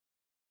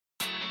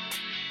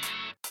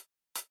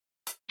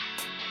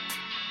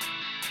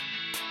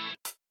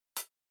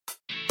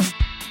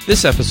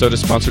This episode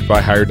is sponsored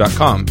by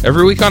Hired.com.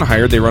 Every week on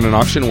Hired, they run an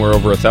auction where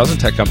over 1,000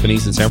 tech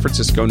companies in San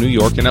Francisco, New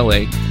York, and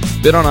LA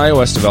bid on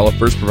iOS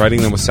developers,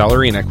 providing them with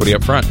salary and equity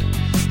up front.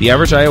 The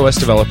average iOS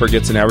developer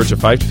gets an average of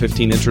 5 to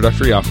 15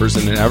 introductory offers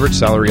and an average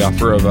salary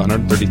offer of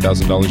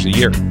 $130,000 a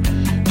year.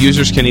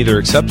 Users can either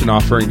accept an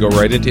offer and go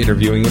right into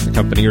interviewing with the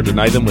company or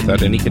deny them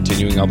without any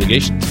continuing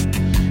obligations.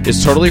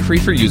 It's totally free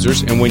for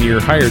users, and when you're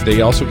hired,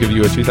 they also give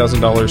you a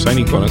 $2,000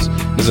 signing bonus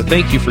as a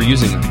thank you for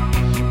using them.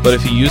 But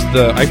if you use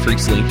the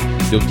iPhreaks link,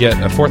 you'll get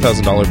a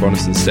 $4,000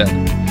 bonus instead.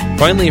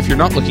 Finally, if you're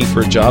not looking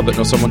for a job but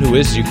know someone who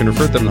is, you can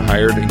refer them to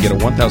Hired and get a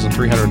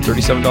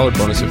 $1,337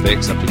 bonus if they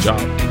accept a job.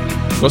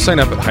 Go sign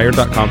up at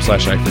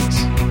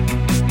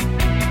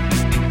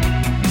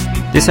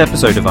hired.com/iPhreaks. This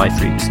episode of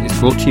iPhreaks is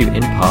brought to you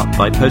in part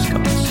by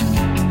Postcards.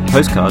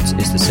 Postcards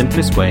is the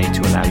simplest way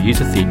to allow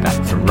user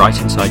feedback from right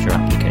inside your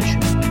application.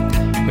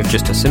 With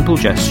just a simple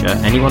gesture,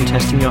 anyone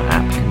testing your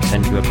app can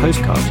send you a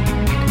postcard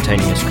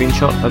containing a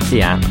screenshot of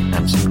the app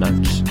and some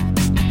notes.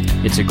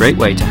 It's a great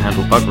way to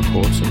handle bug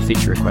reports and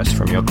feature requests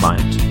from your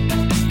client.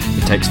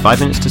 It takes 5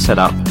 minutes to set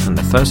up, and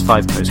the first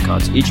 5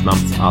 postcards each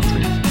month are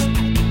free.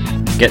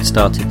 Get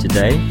started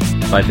today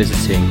by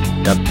visiting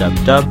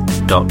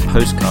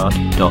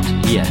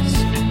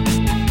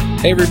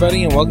www.postcard.es. Hey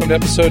everybody, and welcome to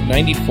episode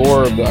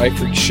 94 of the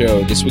iPhreaks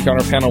Show. This week on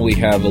our panel we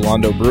have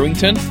Alondo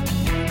Brewington.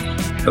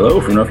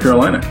 Hello from North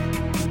Carolina.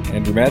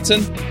 Andrew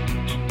Madsen.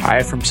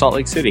 Hi from Salt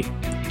Lake City.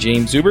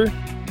 James Zuber.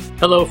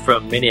 Hello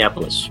from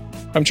Minneapolis.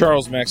 I'm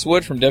Charles Max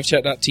Wood from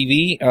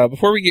devchat.tv.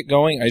 Before we get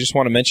going, I just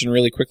want to mention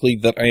really quickly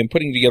that I am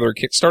putting together a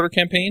Kickstarter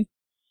campaign.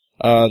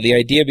 The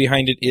idea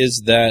behind it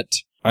is that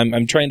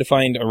I'm trying to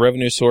find a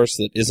revenue source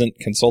that isn't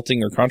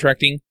consulting or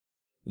contracting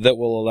that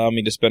will allow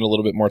me to spend a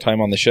little bit more time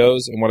on the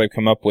shows, and what I've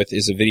come up with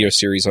is a video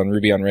series on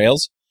Ruby on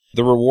Rails.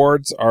 The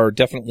rewards are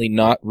definitely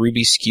not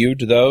Ruby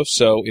skewed, though,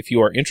 so if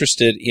you are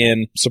interested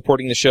in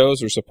supporting the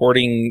shows or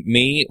supporting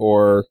me,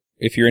 or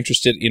if you're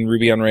interested in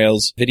Ruby on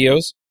Rails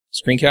videos,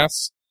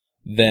 screencasts,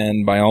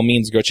 then by all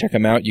means go check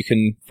them out. You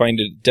can find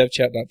it at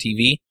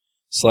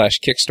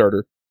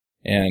devchat.tv/Kickstarter,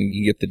 and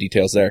you can get the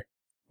details there.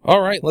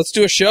 All right, let's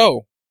do a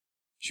show.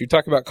 Should we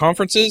talk about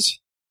conferences?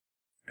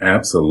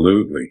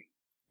 Absolutely.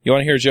 You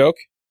want to hear a joke?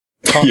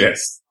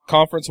 Yes.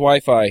 Conference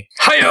Wi-Fi.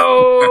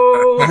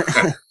 Hi-yo!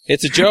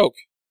 It's a joke.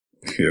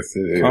 Yes,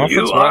 it is.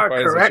 Conference You are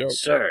Wi-Fi correct,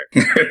 is a joke.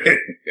 sir.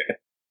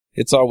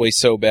 It's always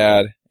so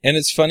bad. And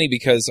it's funny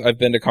because I've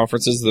been to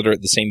conferences that are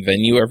at the same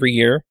venue every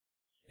year,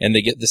 and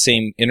they get the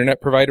same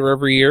internet provider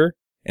every year,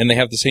 and they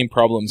have the same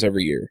problems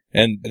every year.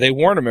 And they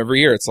warn them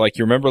every year. It's like,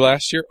 you remember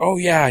last year? Oh,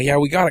 yeah,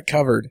 we got it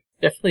covered.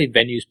 Definitely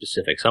venue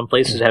specific. Some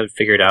places have it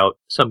figured out.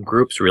 Some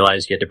groups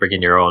realize you have to bring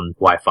in your own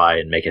Wi-Fi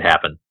and make it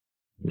happen.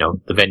 You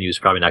know, the venue's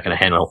probably not going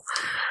to handle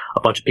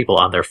a bunch of people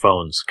on their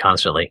phones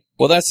constantly.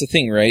 Well, that's the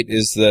thing, right,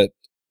 is that,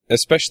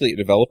 especially at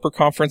developer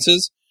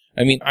conferences,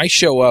 I mean, I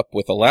show up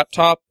with a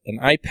laptop, an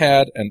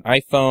iPad, an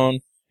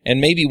iPhone,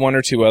 and maybe 1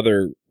 or 2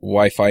 other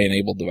Wi-Fi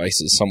enabled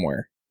devices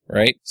somewhere,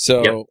 right?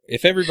 So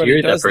if everybody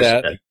You're does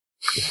that,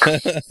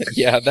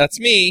 yeah, that's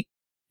me.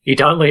 You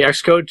download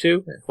Xcode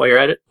too while you're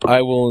at it?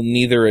 I will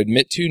neither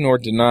admit to nor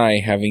deny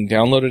having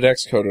downloaded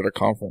Xcode at a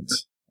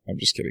conference. I'm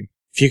just kidding.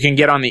 If you can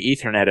get on the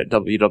Ethernet at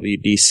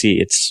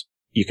WWDC,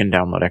 you can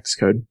download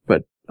Xcode,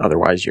 but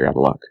otherwise you're out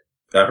of luck.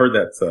 I heard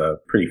that's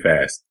pretty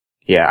fast.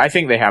 Yeah, I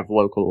think they have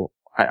local.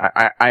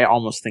 I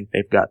almost think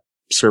they've got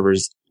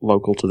servers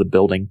local to the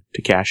building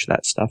to cache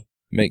that stuff.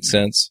 Makes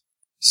sense.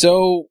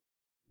 So,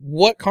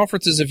 what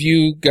conferences have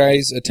you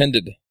guys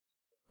attended?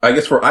 I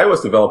guess for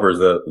iOS developers,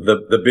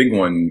 the big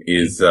one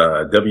is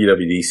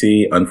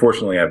WWDC.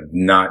 Unfortunately, I've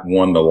not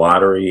won the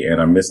lottery,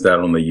 and I missed out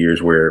on the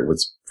years where it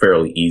was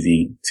fairly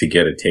easy to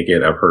get a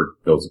ticket. I've heard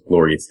those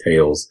glorious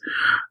tales.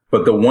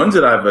 But the ones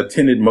that I've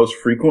attended most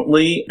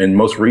frequently and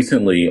most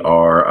recently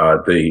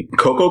are the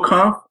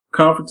CocoConf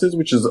conferences,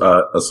 which is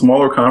a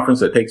smaller conference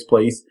that takes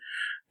place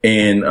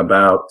in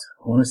about,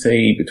 I want to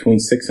say, between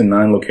 6 and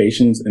 9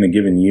 locations in a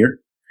given year.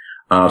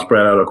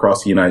 Spread out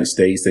across the United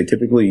States. They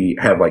typically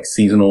have like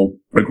seasonal,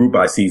 a group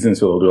by season.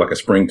 So they'll do like a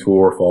spring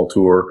tour, fall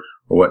tour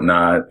or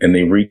whatnot. And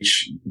they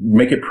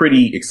make it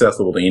pretty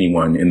accessible to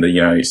anyone in the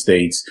United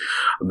States.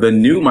 My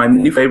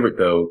new favorite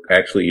though,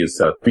 actually is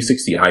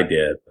 360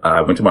 iDev.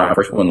 I went to my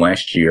first one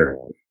last year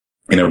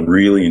and I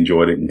really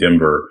enjoyed it in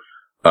Denver.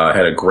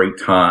 Had a great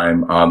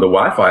time. The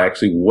Wi-Fi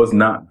actually was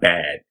not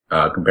bad,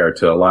 compared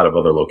to a lot of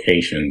other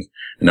locations,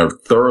 and I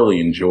thoroughly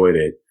enjoyed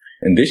it.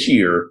 And this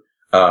year,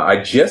 I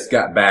just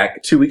got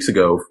back 2 weeks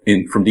ago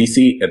from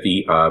DC at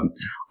the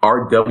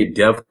RW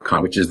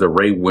DevCon, which is the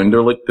Ray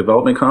Wenderlich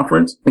Development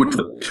Conference, which is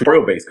a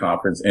tutorial-based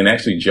conference. And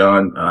actually,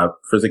 John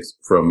Physics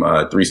from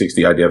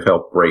 360 iDev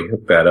helped Ray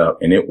hook that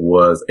up, and it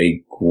was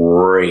a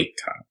great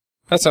time.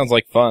 That sounds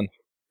like fun.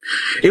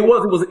 It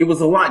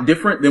was a lot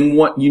different than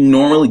what you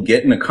normally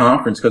get in a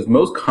conference, because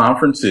most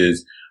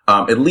conferences,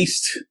 at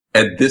least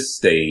at this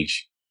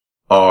stage,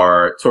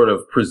 are sort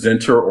of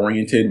presenter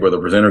oriented, where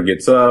the presenter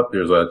gets up,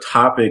 there's a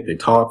topic, they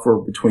talk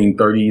for between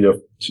 30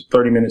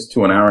 minutes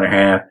to an hour and a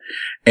half,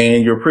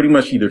 and you're pretty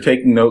much either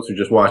taking notes or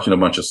just watching a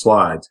bunch of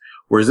slides.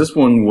 whereas this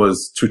one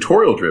was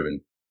tutorial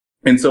driven.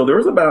 And so there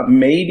was about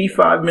maybe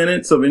 5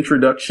 minutes of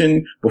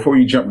introduction before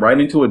you jump right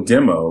into a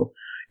demo.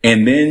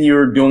 And then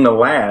you're doing a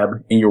lab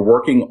and you're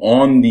working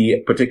on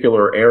the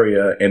particular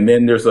area. And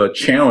then there's a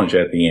challenge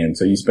at the end.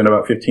 So you spend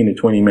about 15 to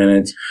 20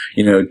 minutes,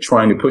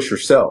 trying to push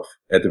yourself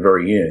at the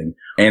very end.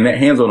 And that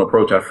hands-on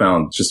approach I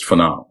found just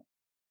phenomenal.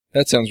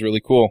 That sounds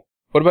really cool.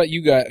 What about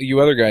you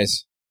other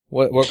guys?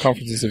 What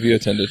conferences have you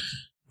attended?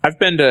 I've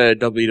been to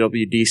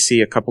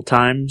WWDC a couple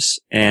times,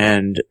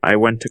 and I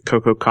went to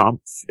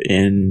CocoConf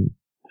in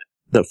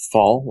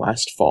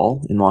last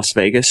fall in Las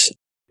Vegas.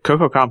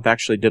 CocoConf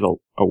actually did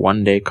a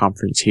one-day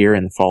conference here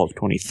in the fall of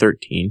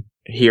 2013.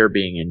 Here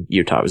being in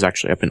Utah, it was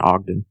actually up in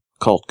Ogden,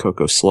 called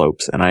Cocoa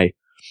Slopes, and I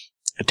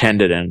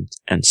attended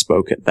and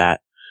spoke at that.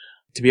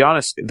 To be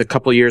honest, the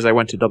couple of years I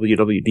went to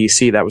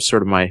WWDC, that was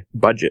sort of my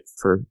budget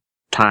for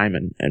time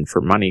and for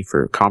money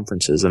for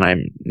conferences, and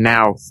I'm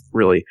now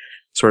really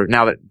sort of,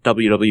 now that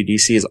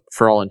WWDC is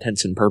for all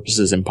intents and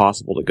purposes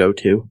impossible to go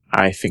to,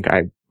 I think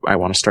I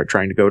want to start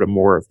trying to go to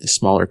more of the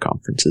smaller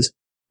conferences.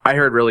 I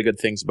heard really good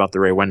things about the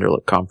Ray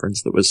Wenderlich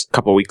conference that was a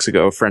couple of weeks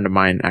ago. A friend of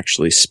mine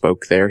actually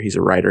spoke there. He's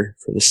a writer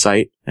for the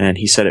site, and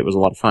he said it was a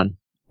lot of fun.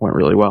 Went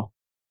really well.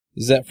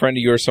 Is that friend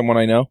of yours someone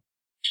I know?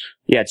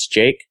 Yeah, it's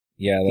Jake.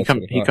 Yeah, he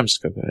comes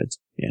to Cocoa Heads.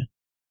 Yeah.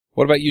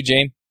 What about you,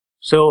 Jane?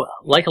 So,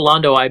 like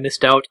Alondo, I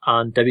missed out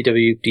on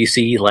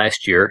WWDC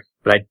last year,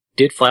 but I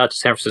did fly out to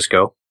San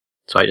Francisco.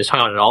 So I just hung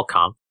out at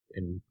Allcom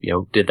and,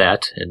 did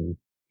that, and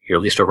you're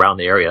at least around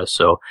the area.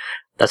 So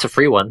that's a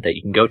free one that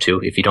you can go to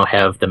if you don't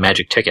have the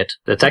magic ticket.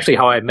 That's actually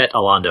how I met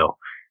Alondo.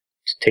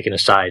 Taken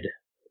aside,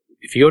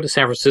 if you go to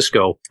San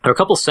Francisco, there are a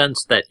couple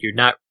scents that you're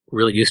not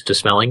really used to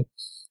smelling.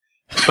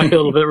 It might be a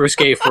little bit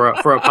risque for a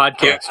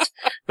podcast.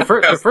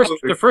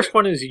 The first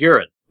one is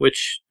urine,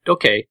 which,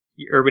 okay,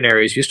 urban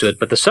areas used to it,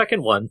 but the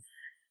second one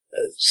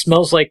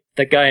smells like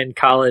the guy in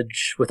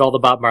college with all the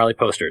Bob Marley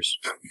posters.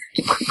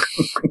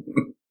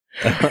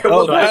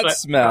 Oh, that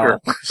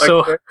smell.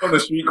 So on the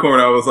street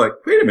corner, I was like,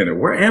 wait a minute,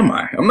 where am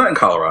I? I'm not in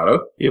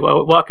Colorado. You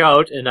walk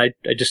out, and I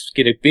just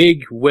get a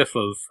big whiff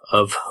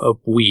of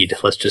weed,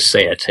 let's just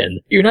say it.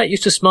 And you're not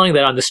used to smelling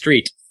that on the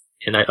street.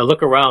 And I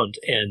look around,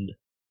 and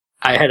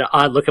I had an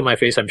odd look on my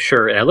face, I'm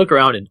sure. And I look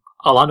around, and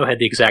Alano had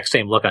the exact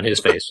same look on his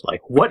face.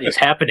 Like, what is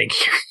happening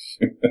here?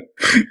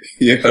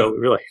 Yeah.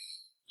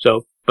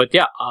 But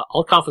yeah,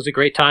 Allconf was a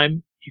great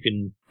time. You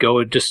can go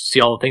and just see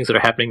all the things that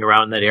are happening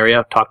around that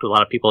area, talk to a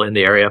lot of people in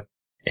the area,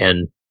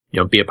 and,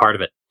 be a part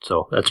of it.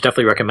 So that's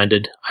definitely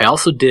recommended. I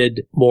also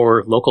did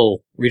more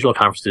local regional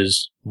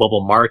conferences.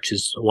 Mobile March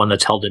is one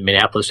that's held in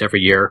Minneapolis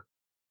every year.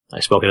 I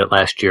spoke at it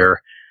last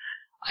year.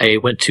 I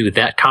went to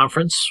that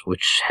conference,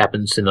 which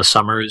happens in the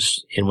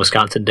summers in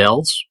Wisconsin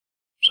Dells.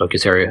 So it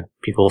gets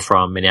people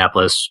from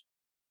Minneapolis,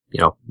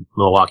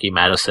 Milwaukee,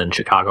 Madison,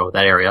 Chicago,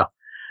 that area.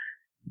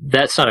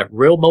 That's not a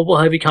real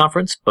mobile-heavy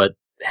conference, but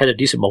had a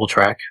decent mobile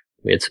track.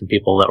 We had some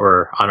people that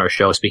were on our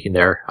show speaking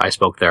there. I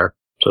spoke there.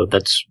 So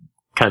that's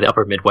kind of the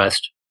upper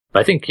Midwest. But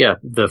I think,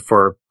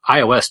 for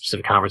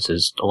iOS-specific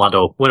conferences,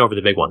 Alando went over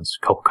the big ones.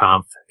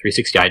 CocoConf,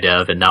 360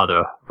 iDev, and now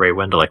the Ray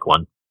Wenderlich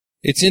one.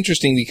 It's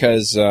interesting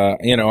because,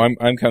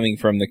 I'm coming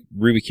from the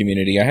Ruby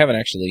community. I haven't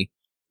actually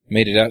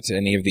made it out to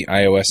any of the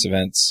iOS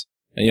events.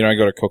 And, I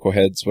go to Cocoa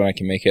Heads when I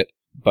can make it.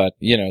 But,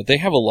 they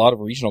have a lot of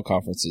regional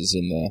conferences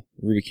in the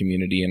Ruby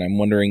community, and I'm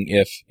wondering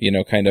if,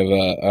 kind of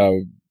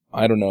a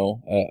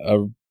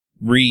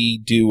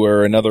redo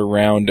or another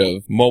round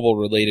of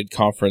mobile-related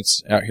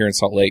conference out here in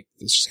Salt Lake.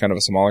 It's just kind of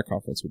a smaller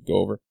conference would go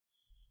over.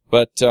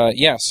 But,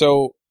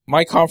 so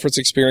my conference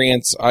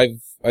experience,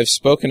 I've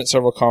spoken at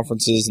several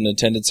conferences and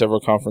attended several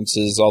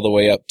conferences all the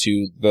way up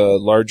to the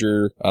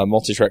larger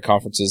multi-track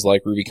conferences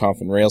like RubyConf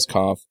and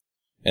RailsConf.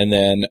 And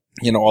then,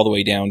 all the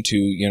way down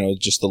to,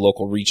 just the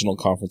local regional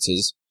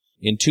conferences.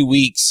 In 2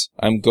 weeks,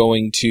 I'm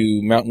going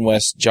to Mountain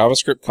West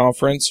JavaScript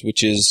Conference,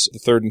 which is the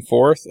 3rd and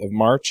 4th of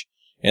March.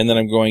 And then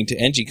I'm going to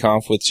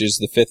NGConf, which is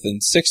the 5th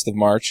and 6th of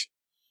March.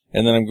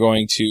 And then I'm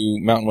going to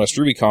Mountain West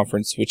Ruby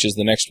Conference, which is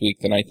the next week,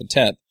 the 9th and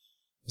 10th.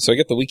 So I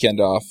get the weekend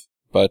off,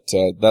 but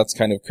that's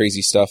kind of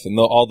crazy stuff. And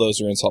all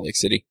those are in Salt Lake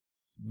City.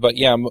 But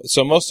yeah,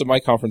 so most of my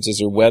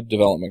conferences are web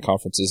development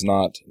conferences,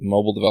 not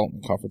mobile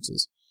development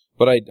conferences.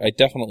 But I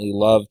definitely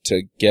love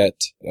to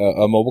get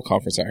a mobile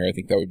conference out here. I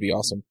think that would be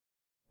awesome.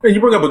 And you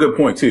bring up a good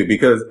point too,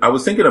 because I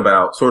was thinking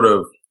about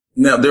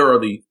now there are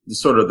the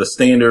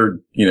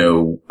standard,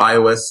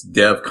 iOS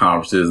dev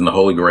conferences and the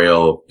Holy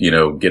Grail,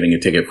 getting a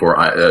ticket for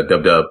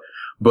DubDub.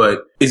 But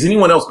is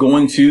anyone else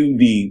going to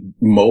the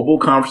mobile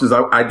conferences?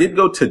 I did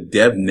go to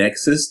Dev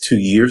Nexus 2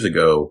 years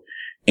ago,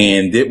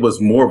 and it was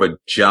more of a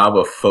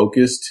Java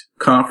focused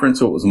conference.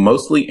 So it was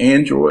mostly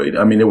Android.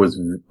 I mean, there was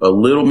a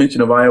little mention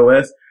of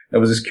iOS. I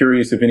was just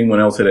curious if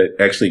anyone else had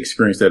actually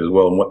experienced that as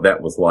well and what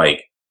that was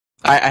like.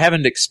 I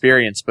haven't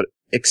experienced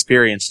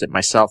it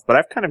myself, but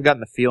I've kind of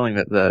gotten the feeling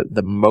that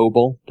the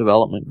mobile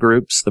development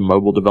groups, the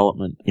mobile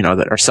development,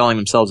 that are selling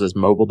themselves as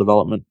mobile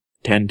development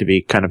tend to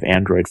be kind of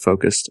Android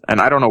focused.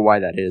 And I don't know why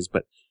that is,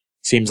 but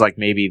seems like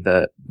maybe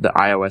the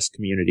iOS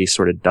community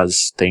sort of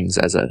does things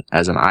as an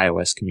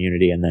iOS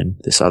community, and then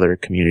this other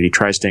community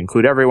tries to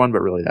include everyone,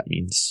 but really that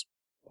means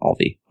all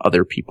the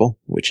other people,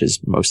 which is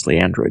mostly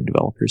Android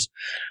developers.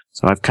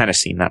 So I've kind of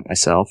seen that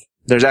myself.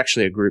 There's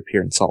actually a group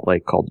here in Salt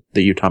Lake called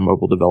the Utah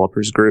Mobile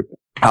Developers Group.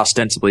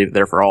 Ostensibly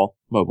they're for all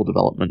mobile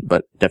development,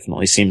 but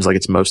definitely seems like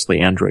it's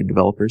mostly Android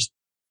developers.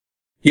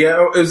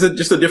 Yeah, it was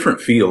just a different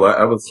feel.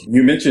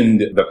 You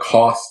mentioned the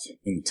cost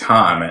and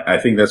time. I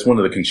think that's one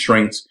of the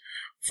constraints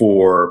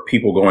for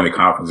people going to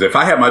conferences. If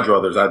I had my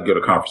druthers, I'd go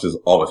to conferences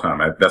all the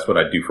time. That's what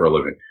I do for a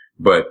living.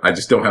 But I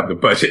just don't have the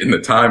budget and the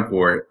time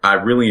for it. I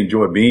really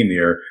enjoy being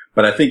there,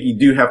 but I think you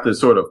do have to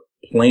sort of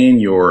plan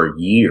your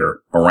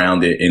year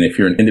around it. And if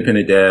you're an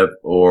independent dev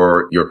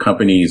or your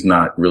company is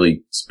not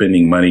really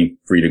spending money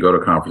for you to go to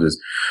conferences,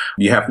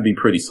 you have to be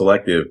pretty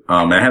selective.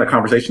 And I had a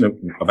conversation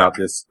about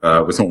this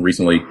with someone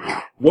recently.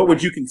 What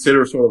would you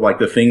consider sort of like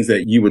the things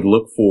that you would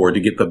look for to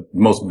get the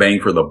most bang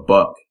for the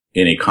buck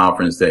in a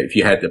conference, that if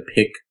you had to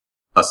pick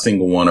a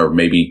single one, or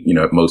maybe,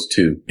 at most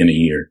two in a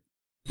year?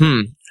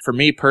 For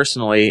me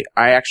personally,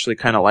 I actually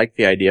kind of like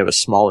the idea of a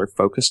smaller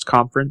focused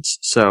conference.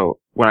 So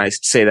when I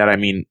say that, I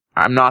mean,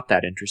 I'm not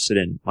that interested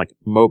in like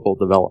mobile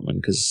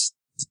development because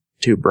it's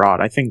too broad.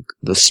 I think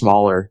the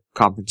smaller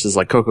conferences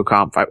like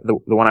CocoConf, the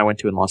one I went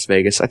to in Las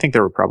Vegas, I think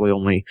there were probably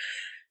only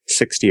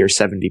 60 or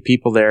 70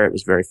 people there. It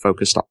was very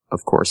focused,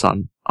 of course,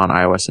 on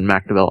iOS and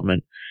Mac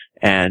development.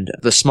 And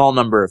the small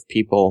number of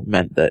people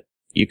meant that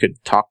you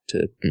could talk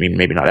to, I mean,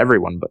 maybe not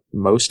everyone, but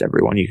most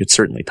everyone. You could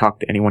certainly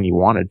talk to anyone you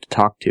wanted to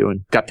talk to,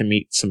 and got to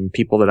meet some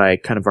people that I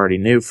kind of already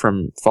knew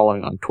from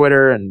following on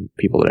Twitter, and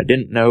people that I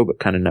didn't know but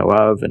kind of know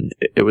of, and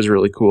it was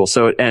really cool.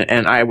 So,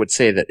 and I would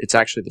say that it's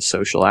actually the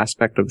social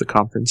aspect of the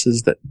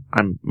conferences that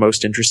I'm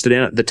most interested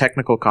in. The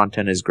technical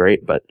content is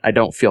great, but I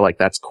don't feel like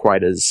that's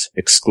quite as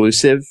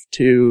exclusive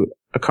to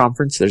a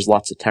conference. There's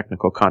lots of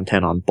technical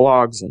content on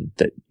blogs and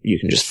that you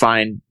can just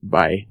find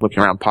by looking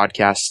around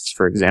podcasts,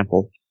 for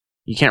example.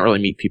 You can't really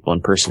meet people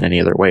in person any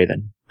other way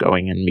than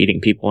going and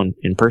meeting people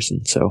in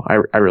person. So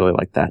I really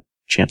like that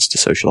chance to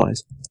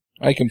socialize.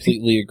 I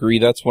completely agree.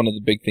 That's one of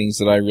the big things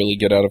that I really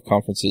get out of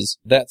conferences.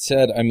 That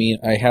said, I mean,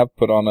 I have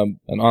put on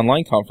an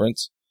online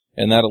conference,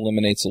 and that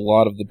eliminates a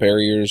lot of the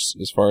barriers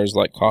as far as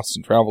like costs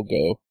and travel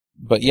go.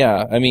 But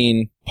yeah, I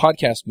mean,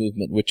 Podcast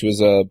Movement, which was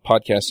a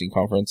podcasting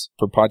conference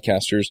for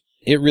podcasters,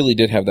 it really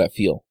did have that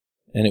feel.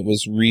 And it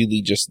was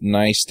really just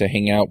nice to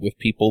hang out with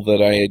people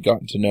that I had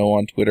gotten to know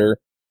on Twitter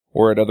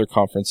or at other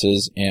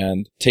conferences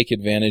and take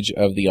advantage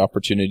of the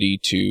opportunity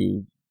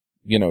to,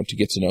 to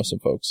get to know some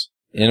folks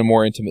in a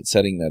more intimate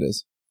setting, that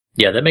is.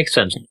 Yeah, that makes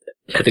sense.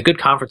 At the good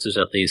conferences,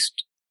 at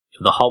least,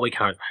 the hallway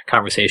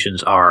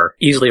conversations are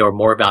easily or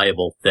more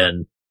valuable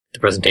than the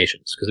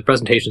presentations, because the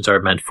presentations are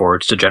meant for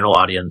just a general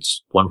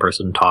audience. One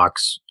person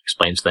talks,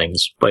 explains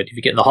things. But if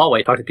you get in the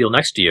hallway, talk to people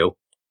next to you,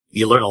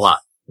 you learn a lot.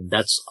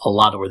 That's a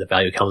lot of where the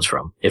value comes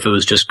from. If it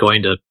was just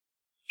going to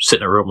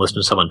sit in a room, listen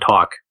to someone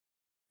talk,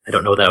 I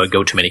don't know that I would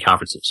go to many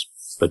conferences,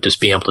 but just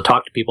being able to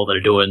talk to people that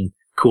are doing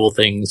cool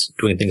things,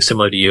 doing things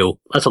similar to you,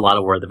 that's a lot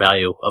of where the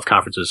value of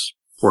conferences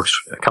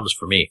comes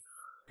for me.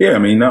 Yeah, I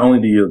mean, not only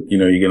do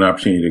you get an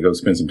opportunity to go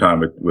spend some time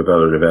with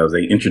other devs,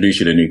 they introduce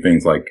you to new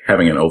things like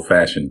having an old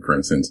fashioned, for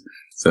instance.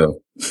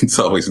 So it's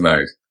always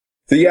nice.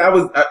 So yeah,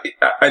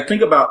 I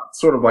think about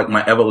sort of like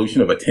my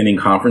evolution of attending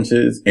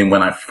conferences. And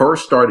when I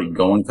first started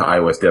going to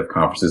iOS dev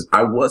conferences,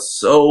 I was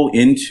so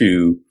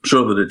into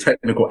sort of the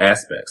technical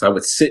aspects. I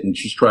would sit and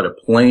just try to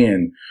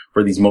plan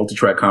for these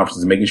multi-track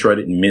conferences, making sure I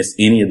didn't miss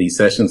any of these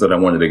sessions that I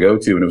wanted to go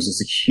to. And it was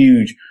just a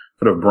huge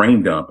sort of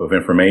brain dump of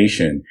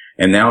information.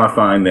 And now I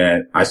find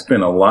that I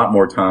spend a lot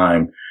more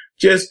time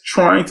just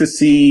trying to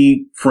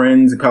see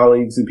friends and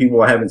colleagues and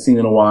people I haven't seen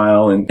in a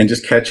while and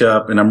just catch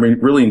up. And I'm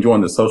really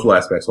enjoying the social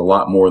aspects a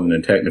lot more than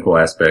the technical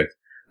aspect.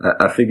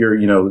 I figure,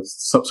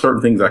 some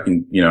certain things I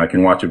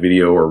can watch a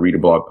video or read a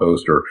blog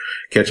post or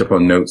catch up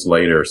on notes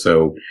later.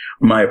 So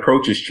my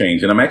approach has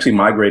changed, and I'm actually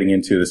migrating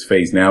into this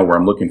phase now where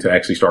I'm looking to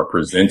actually start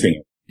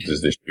presenting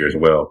this year as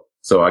well.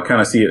 So I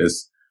kind of see it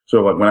as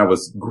sort of like when I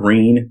was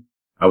green,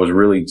 I was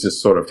really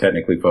just sort of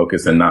technically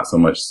focused and not so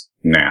much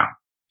now.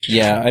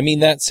 Yeah, I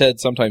mean, that said,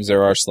 sometimes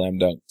there are slam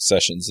dunk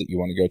sessions that you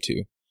want to go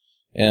to.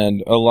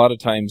 And a lot of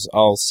times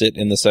I'll sit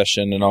in the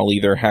session and I'll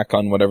either hack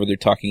on whatever they're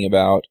talking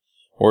about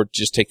or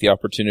just take the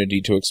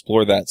opportunity to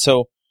explore that.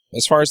 So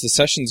as far as the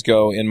sessions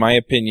go, in my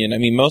opinion, I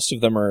mean, most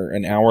of them are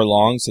an hour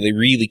long, so they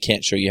really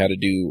can't show you how to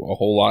do a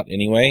whole lot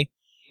anyway,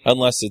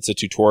 unless it's a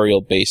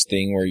tutorial-based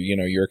thing where,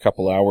 you're a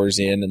couple hours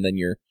in and then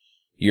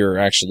you're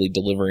actually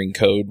delivering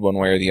code one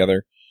way or the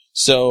other.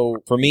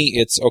 So for me,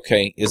 it's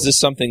okay. Is this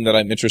something that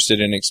I'm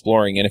interested in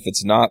exploring? And if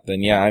it's not,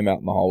 then yeah, I'm out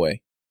in the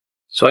hallway.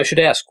 So I should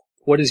ask,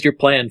 what is your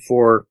plan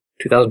for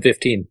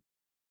 2015?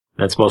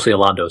 That's mostly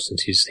Alondo,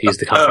 since he's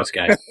the conference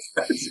guy.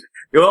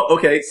 Well,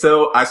 okay.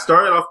 So I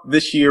started off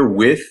this year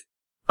with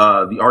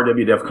the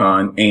RW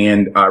DevCon,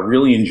 and I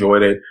really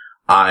enjoyed it.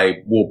 I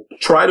will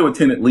try to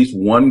attend at least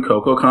one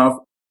CocoConf.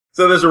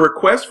 So there's a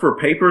request for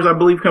papers, I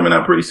believe, coming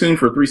out pretty soon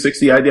for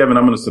 360 iDev, and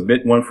I'm going to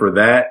submit one for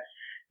that.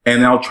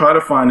 And I'll try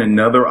to find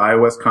another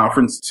iOS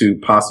conference to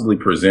possibly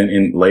present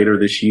in later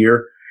this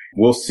year.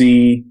 We'll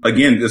see.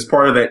 Again, as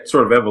part of that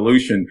sort of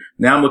evolution,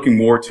 now I'm looking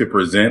more to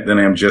present than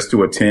I am just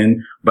to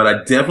attend. But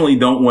I definitely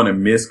don't want to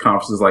miss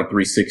conferences like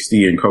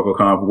 360 and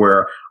CocoConf,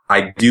 where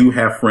I do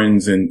have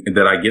friends and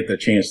that I get the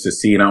chance to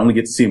see, and I only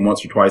get to see them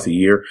once or twice a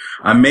year.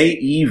 I may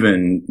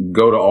even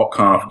go to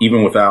AltConf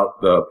even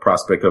without the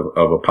prospect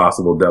of a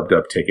possible dub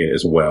ticket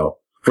as well,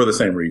 for the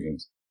same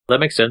reasons. That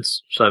makes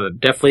sense. So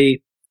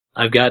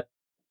I've got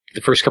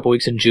the first couple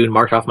weeks in June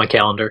marked off my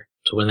calendar.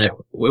 So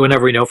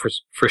whenever we know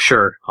for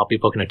sure, I'll be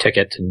booking a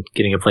ticket and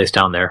getting a place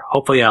down there.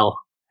 Hopefully I'll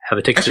have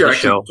a ticket to the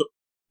show.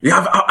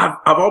 Yeah,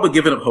 I've all but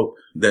given up hope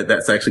that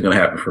that's actually going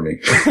to happen for me.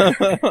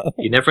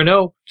 You never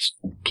know. Just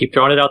keep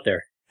throwing it out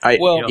there.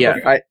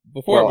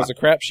 Before it was a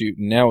crapshoot,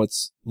 and now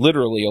it's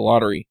literally a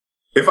lottery.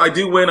 If I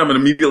do win, I'm going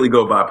to immediately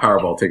go buy a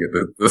Powerball ticket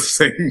the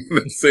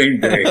same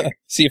day.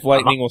 See if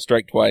lightning will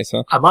strike twice,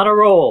 huh? I'm on a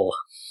roll.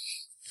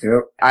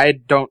 Yep. I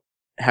don't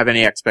have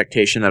any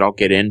expectation that I'll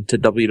get into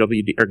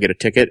WWD or get a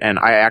ticket, and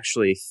I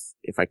actually,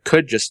 if I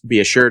could just be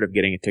assured of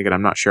getting a ticket,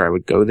 I'm not sure I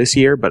would go this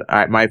year, but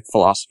my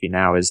philosophy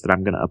now is that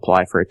I'm going to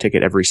apply for a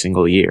ticket every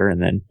single year,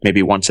 and then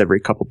maybe once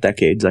every couple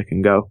decades I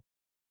can go.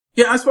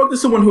 Yeah, I spoke to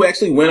someone who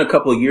actually went a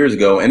couple of years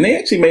ago, and they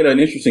actually made an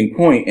interesting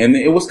point, and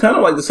it was kind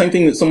of like the same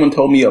thing that someone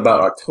told me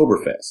about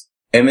Oktoberfest.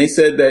 And they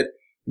said that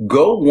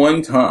go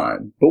one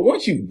time, but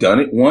once you've done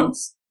it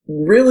once,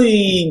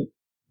 really,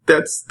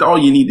 that's all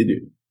you need to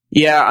do.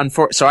 Yeah,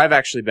 so I've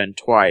actually been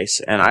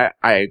twice, and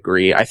I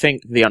agree. I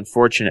think the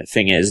unfortunate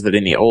thing is that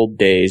in the old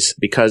days,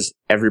 because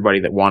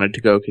everybody that wanted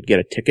to go could get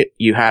a ticket,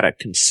 you had a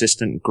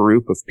consistent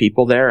group of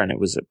people there, and it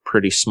was a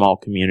pretty small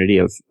community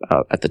of,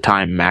 at the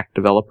time, Mac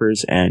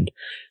developers, and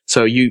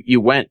so you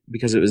went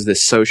because it was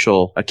this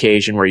social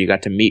occasion where you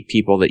got to meet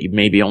people that you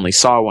maybe only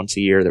saw once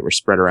a year that were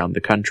spread around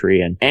the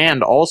country,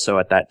 and also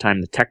at that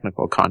time the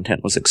technical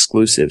content was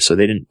exclusive, so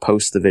they didn't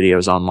post the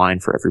videos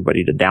online for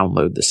everybody to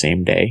download the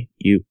same day.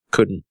 You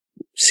couldn't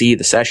see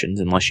the sessions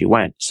unless you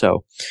went.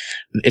 So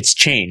it's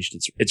changed.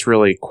 It's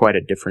really quite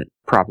a different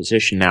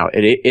proposition now.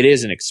 It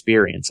is an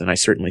experience, and I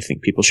certainly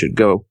think people should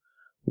go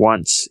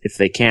once if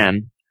they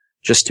can,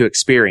 just to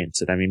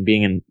experience it. I mean,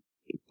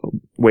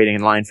 waiting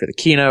in line for the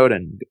keynote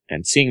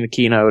and seeing the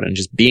keynote and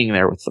just being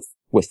there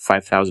with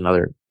 5,000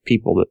 other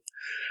people that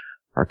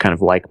are kind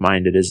of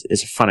like-minded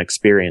is a fun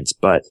experience,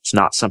 but it's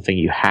not something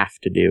you have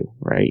to do,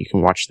 right? You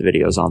can watch the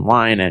videos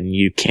online, and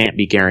you can't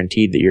be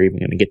guaranteed that you're even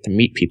going to get to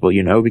meet people,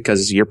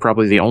 because you're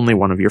probably the only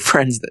one of your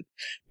friends that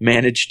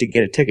managed to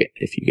get a ticket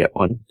if you get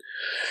one.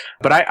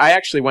 But I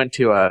actually went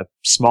to I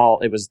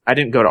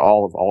didn't go to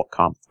all of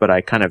AltConf, but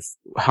I kind of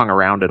hung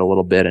around it a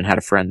little bit and had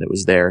a friend that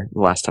was there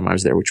the last time I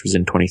was there, which was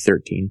in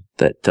 2013,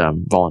 that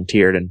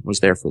volunteered and was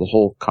there for the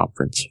whole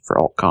conference for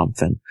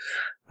AltConf, and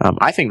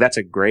I think that's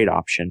a great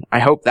option. I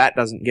hope that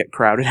doesn't get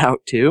crowded out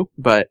too,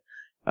 but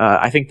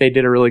I think they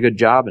did a really good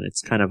job, and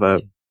it's kind of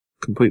a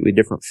completely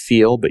different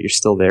feel, but you're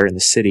still there in the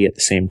city at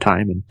the same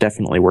time, and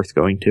definitely worth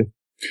going to.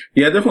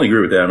 Yeah, I definitely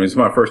agree with that. I mean, it's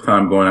my first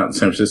time going out to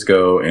San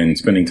Francisco and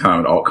spending time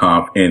at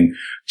AltConf, and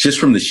just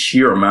from the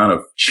sheer amount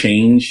of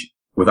change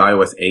with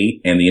iOS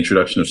 8 and the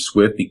introduction of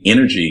Swift, the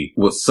energy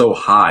was so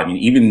high. I mean,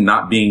 even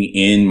not being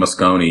in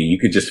Moscone, you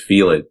could just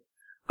feel it.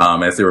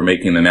 As they were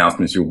making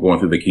announcements, you were going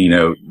through the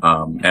keynote,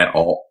 at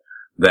all,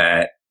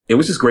 that it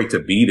was just great to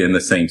be in the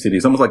same city.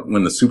 It's almost like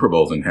when the Super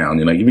Bowl's in town,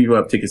 even if you don't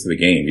have tickets to the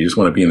game, you just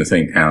want to be in the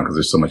same town because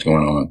there's so much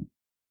going on.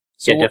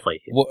 So yeah,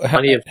 definitely.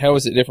 How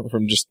is it different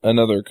from just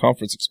another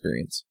conference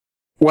experience?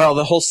 Well,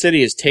 the whole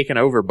city is taken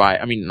over by,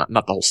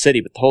 not the whole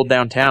city, but the whole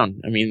downtown.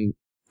 I mean,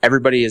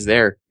 everybody is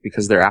there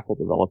because they're Apple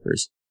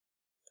developers.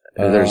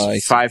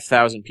 There's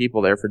 5,000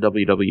 people there for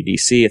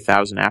WWDC,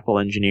 1,000 Apple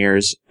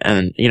engineers,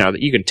 and,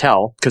 you can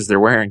tell because they're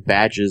wearing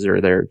badges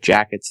or their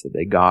jackets that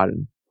they got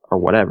or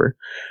whatever.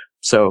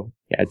 So,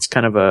 yeah, it's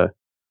kind of the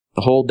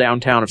whole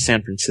downtown of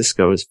San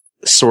Francisco is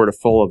sort of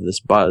full of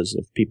this buzz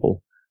of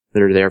people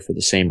that are there for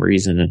the same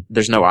reason. And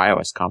there's no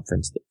iOS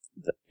conference,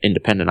 the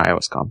independent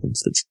iOS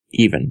conference that's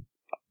even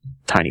a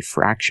tiny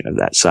fraction of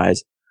that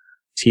size.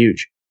 It's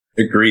huge.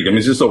 Agreed. I mean,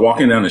 it's just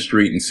walking down the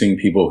street and seeing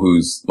people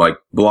whose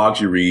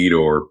blogs you read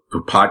or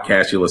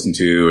podcasts you listen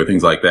to or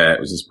things like that. It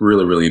was just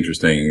really, really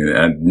interesting.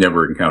 I'd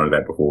never encountered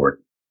that before.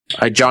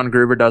 John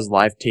Gruber does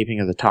live taping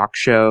of the talk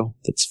show.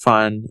 That's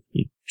fun.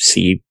 You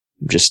see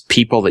just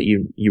people that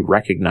you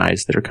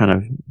recognize that are kind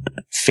of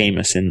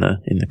famous in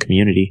the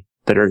community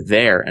that are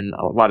there. And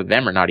a lot of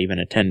them are not even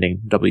attending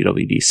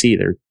WWDC.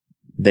 They're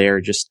there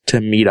just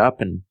to meet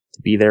up and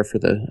to be there for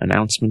the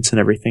announcements and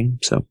everything.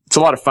 So it's a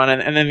lot of fun.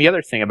 And then the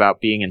other thing about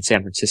being in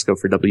San Francisco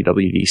for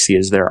WWDC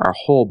is there are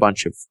a whole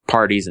bunch of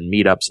parties and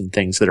meetups and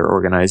things that are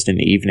organized in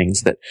the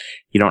evenings that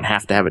you don't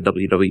have to have a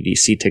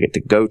WWDC ticket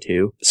to go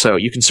to. So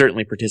you can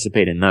certainly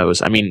participate in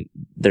those. I mean,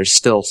 there's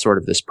still sort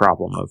of this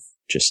problem of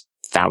just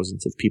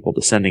thousands of people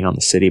descending on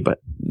the city, but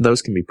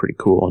those can be pretty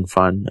cool and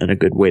fun and a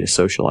good way to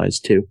socialize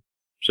too.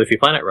 So if you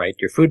plan it right,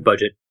 your food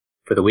budget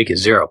for the week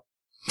is 0.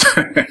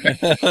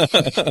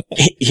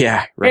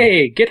 Yeah, right.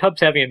 Hey, GitHub's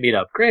having a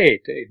meetup.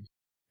 Great.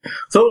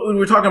 So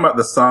we're talking about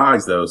the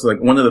size, though. So,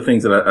 like, one of the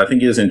things that I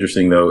think is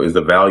interesting, though, is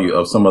the value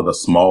of some of the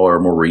smaller,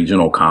 more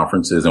regional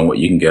conferences and what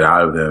you can get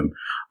out of them.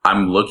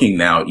 I'm looking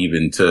now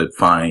even to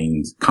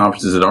find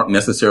conferences that aren't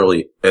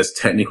necessarily as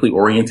technically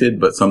oriented,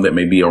 but some that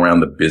may be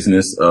around the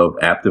business of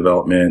app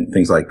development,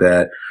 things like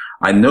that.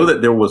 I know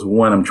that there was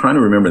one, I'm trying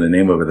to remember the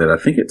name of it, that I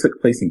think it took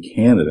place in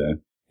Canada,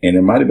 and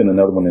there might have been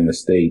another one in the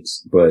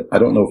States, but I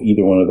don't know if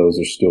either one of those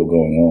are still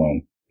going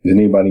on. Does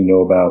anybody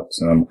know about,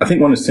 I think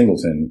one is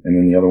Singleton, and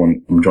then the other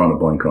one I'm drawing a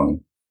blank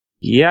on.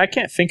 Yeah, I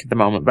can't think at the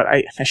moment, but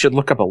I should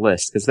look up a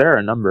list, because there are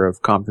a number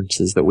of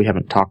conferences that we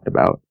haven't talked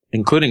about,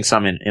 including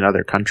some in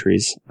other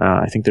countries.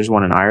 I think there's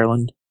one in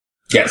Ireland.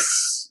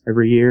 Yes.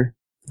 Every year.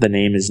 The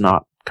name is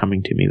not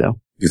coming to me, though.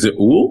 Is it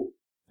UL?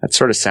 That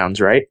sort of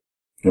sounds right.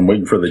 I'm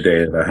waiting for the day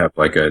that I have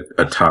like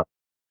a top.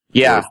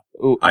 Yeah.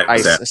 I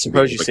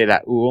suppose you say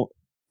that UL.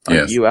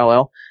 Yes.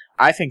 ULL.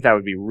 I think that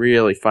would be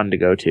really fun to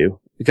go to,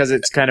 because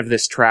it's kind of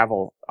this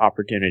travel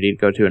opportunity to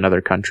go to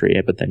another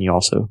country, but then you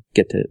also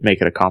get to make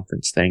it a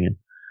conference thing.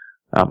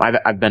 And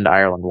I've been to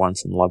Ireland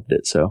once and loved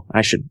it, so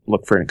I should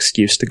look for an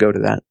excuse to go to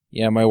that.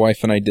 Yeah, my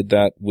wife and I did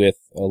that with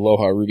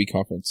Aloha Ruby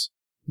Conference.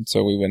 And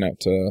so we went out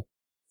to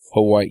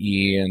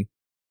Hawaii and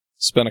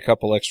spent a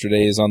couple extra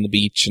days on the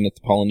beach and at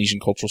the Polynesian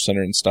Cultural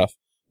Center and stuff.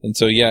 And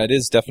so, yeah, it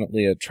is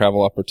definitely a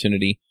travel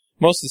opportunity.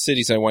 Most of the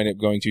cities I wind up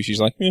going to, she's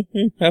like,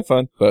 have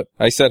fun. But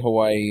I said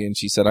Hawaii, and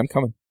she said, I'm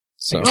coming.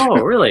 So. Oh,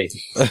 really?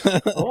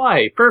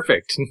 Hawaii,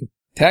 perfect.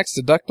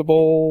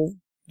 Tax-deductible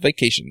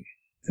vacation.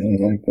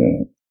 I like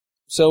that.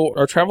 So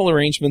are travel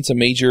arrangements a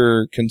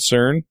major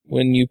concern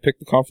when you pick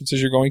the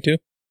conferences you're going to?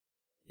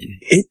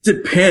 It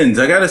depends.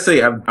 I gotta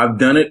say, I've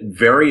done it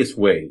various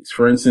ways.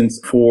 For instance,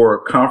 for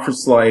a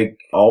conference like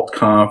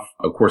AltConf,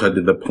 of course, I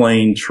did the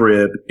plane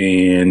trip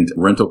and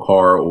rental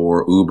car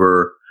or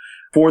Uber.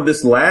 For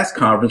this last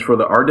conference, for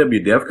the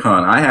RW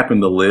DevCon, I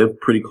happened to live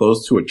pretty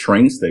close to a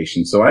train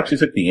station. So I actually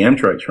took the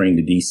Amtrak train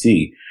to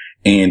DC,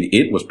 and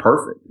it was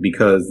perfect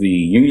because the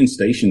Union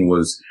Station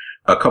was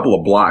a couple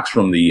of blocks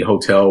from the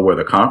hotel where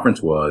the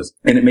conference was.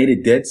 And it made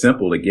it dead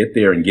simple to get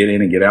there and get in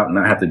and get out and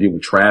not have to deal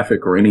with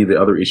traffic or any of the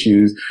other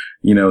issues,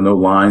 no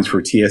lines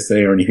for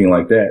TSA or anything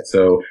like that.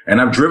 So, and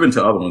I've driven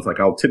to other ones, like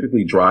I'll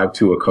typically drive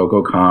to a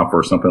CocoConf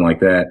or something like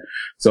that.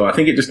 So I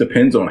think it just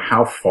depends on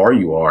how far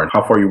you are and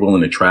how far you're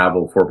willing to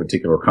travel for a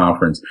particular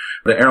conference.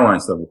 The airline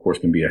stuff, of course,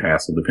 can be a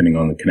hassle depending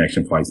on the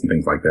connection flights and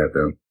things like that,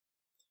 though.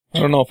 I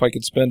don't know if I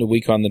could spend a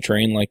week on the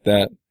train like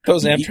that.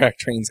 Those Amtrak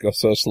trains go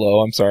so slow.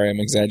 I'm sorry, I'm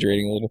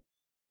exaggerating a little.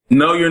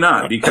 No, you're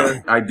not, because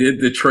I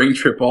did the train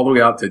trip all the way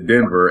out to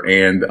Denver,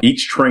 and the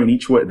train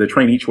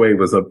each way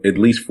was at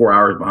least 4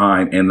 hours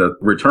behind, and the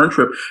return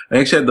trip, I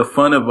actually had the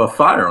fun of a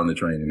fire on the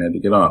train and had to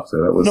get off. So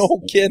that was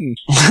no kidding.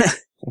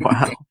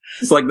 Wow.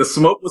 It's like the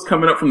smoke was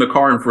coming up from the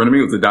car in front of me.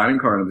 It was a dining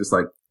car, and I'm just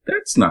like,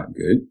 that's not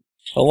good.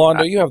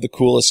 Alondo, you have the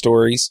coolest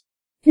stories.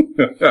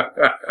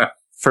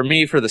 For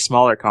me, for the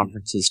smaller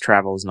conferences,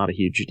 travel is not a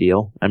huge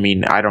deal. I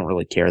mean, I don't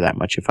really care that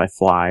much if I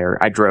fly, or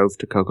I drove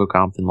to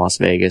CocoConf in Las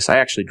Vegas. I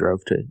actually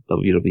drove to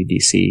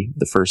WWDC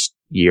the first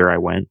year I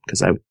went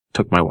because I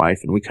took my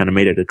wife and we kind of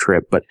made it a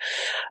trip. But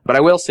I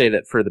will say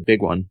that for the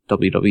big one,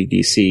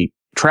 WWDC,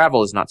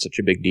 travel is not such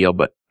a big deal,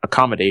 but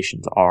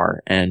accommodations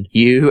are. And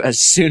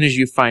as soon as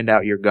you find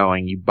out you're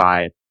going, you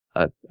buy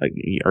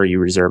or you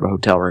reserve a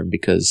hotel room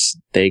because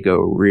they go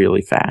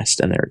really fast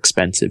and they're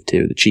expensive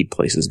too. The cheap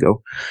places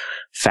go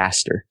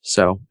faster.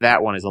 So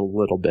that one is a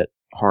little bit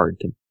hard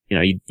to,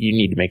 you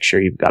need to make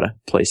sure you've got a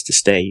place to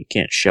stay. You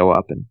can't show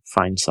up and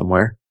find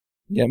somewhere.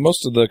 Yeah,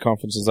 most of the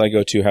conferences I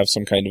go to have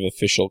some kind of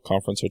official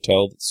conference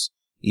hotel that's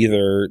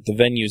either the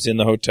venue's in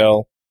the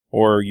hotel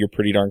or you're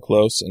pretty darn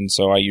close, and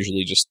so I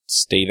usually just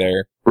stay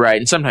there. Right,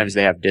 and sometimes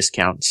they have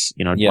discounts,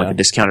 like a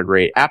discounted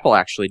rate. Apple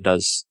actually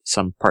does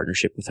some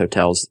partnership with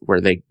hotels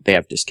where they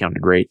have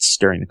discounted rates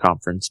during the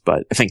conference,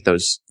 but I think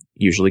those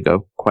usually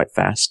go quite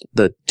fast.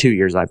 The 2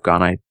 years I've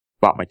gone, I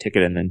bought my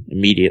ticket and then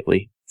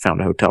immediately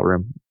found a hotel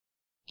room,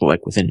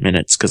 like within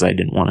minutes, because I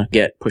didn't want to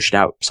get pushed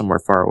out somewhere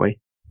far away.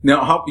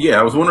 Now,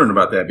 I was wondering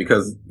about that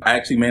because I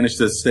actually managed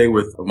to stay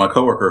with my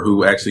coworker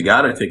who actually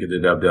got a ticket to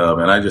Dub,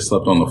 and I just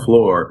slept on the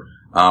floor.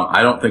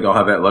 I don't think I'll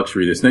have that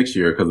luxury this next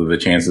year because of the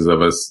chances of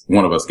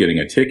one of us getting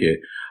a ticket.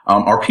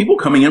 Are people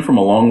coming in from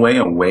a long way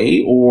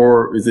away,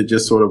 or is it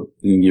just sort of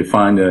you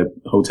find a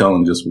hotel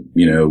and just,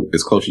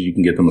 as close as you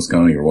can get to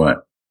Moscone or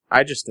what?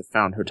 I just have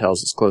found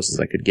hotels as close as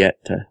I could get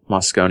to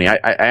Moscone.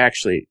 I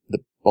actually,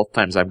 both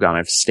times I've gone,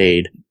 I've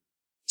stayed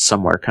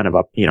somewhere kind of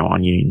up,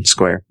 on Union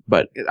Square.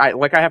 But I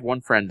have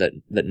one friend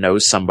that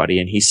knows somebody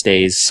and he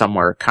stays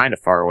somewhere kind of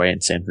far away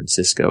in San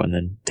Francisco and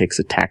then takes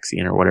a taxi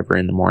in or whatever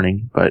in the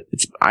morning. But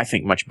it's, I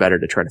think, much better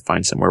to try to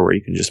find somewhere where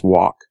you can just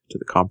walk to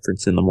the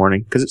conference in the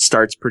morning because it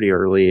starts pretty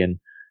early and,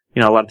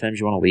 a lot of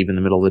times you want to leave in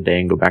the middle of the day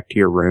and go back to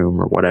your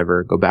room or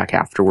whatever, go back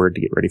afterward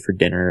to get ready for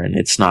dinner. And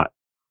it's not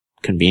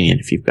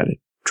convenient if you've got to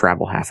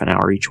travel half an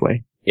hour each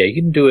way. Yeah,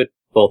 you can do it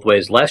both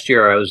ways. Last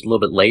year I was a little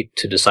bit late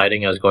to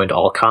deciding I was going to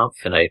AllConf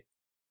and I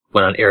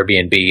went on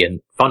Airbnb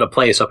and found a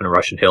place up in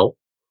Russian Hill.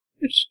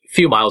 It's a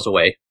few miles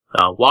away.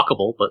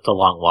 Walkable, but it's a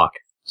long walk.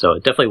 So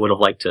it definitely would have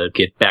liked to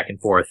get back and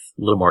forth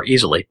a little more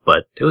easily,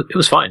 but it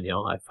was fine.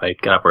 I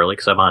got up early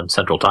because I'm on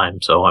Central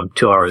Time, so I'm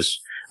 2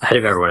 hours ahead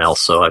of everyone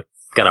else. So I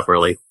got up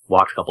early,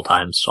 walked a couple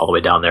times all the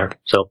way down there.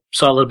 So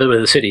saw a little bit of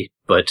the city,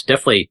 but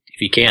definitely, if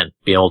you can,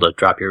 be able to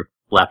drop your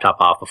laptop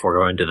off before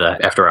going to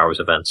the after hours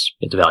events,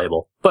 it's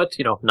valuable. But,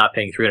 not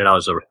paying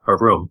 $300 a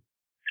room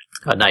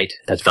a night,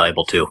 that's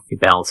valuable too. You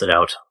balance it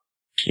out.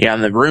 Yeah,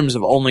 and the rooms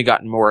have only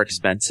gotten more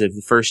expensive.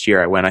 The first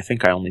year I went, I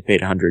think I only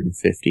paid $150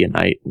 a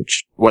night,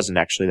 which wasn't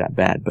actually that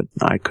bad, but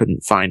I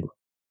couldn't find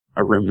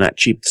a room that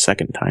cheap the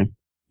second time.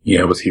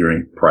 Yeah, I was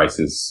hearing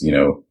prices,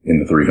 in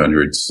the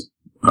 300s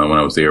when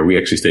I was there. We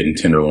actually stayed in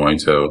Tenderloin,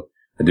 so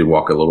I did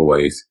walk a little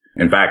ways.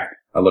 In fact,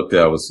 I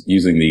was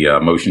using the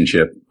motion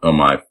chip on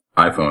my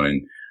iPhone,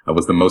 and it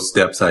was the most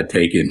steps I'd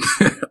taken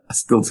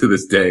still to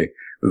this day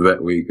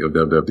that week of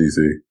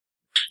WWDC.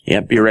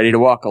 Yeah, be ready to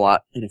walk a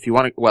lot. And if you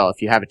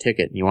have a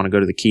ticket and you want to go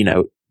to the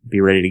keynote, be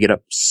ready to get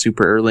up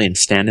super early and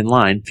stand in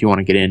line if you want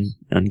to get in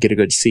and get a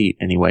good seat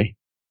anyway.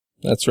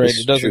 That's right.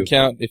 It doesn't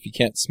count if you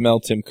can't smell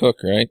Tim Cook,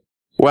 right?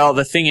 Well,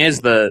 the thing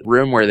is, the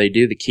room where they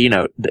do the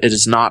keynote, it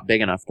is not big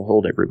enough to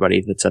hold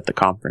everybody that's at the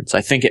conference.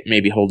 I think it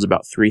maybe holds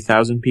about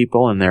 3,000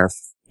 people, and there are,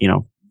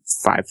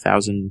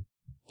 5,000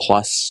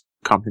 plus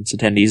conference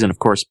attendees. And of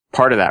course,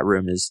 part of that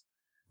room is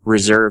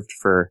reserved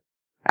for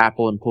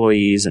Apple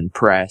employees and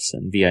press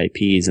and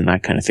VIPs and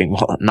that kind of thing.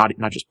 Well, not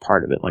just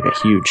part of it, like a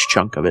huge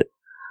chunk of it.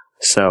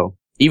 So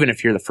even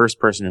if you're the first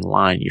person in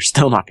line, you're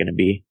still not going to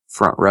be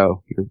front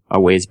row. You're a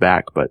ways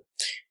back. But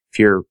if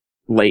you're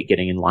late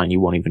getting in line, you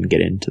won't even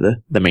get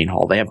into the main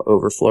hall. They have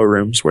overflow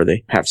rooms where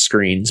they have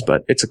screens,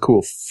 but it's a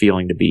cool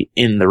feeling to be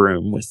in the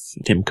room with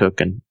Tim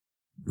Cook and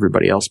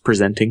everybody else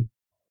presenting.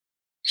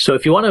 So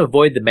if you want to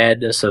avoid the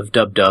madness of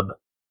Dub,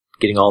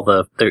 getting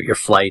all your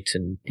flight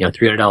and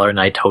 $300 a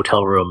night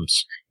hotel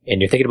rooms,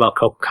 and you're thinking about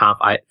CocoConf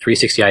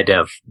 360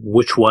 iDev,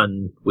 which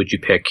one would you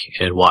pick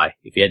and why?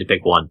 If you had to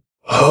pick one.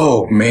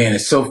 Oh man,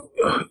 it's so.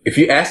 If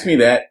you asked me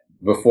that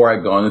before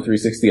I'd gone to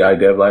 360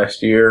 iDev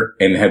last year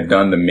and had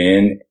done the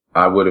men,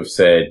 I would have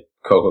said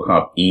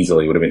CocoConf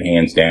easily. Would have been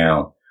hands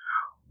down.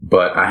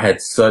 But I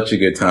had such a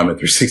good time at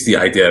 360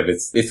 iDev.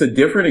 It's a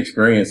different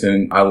experience,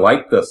 and I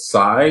like the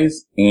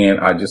size, and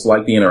I just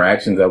like the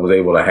interactions I was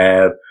able to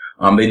have.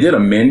 They did a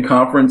men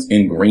conference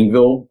in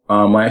Greenville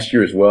last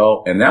year as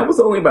well, and that was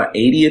only about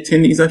 80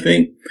 attendees, I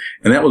think,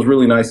 and that was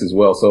really nice as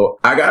well. So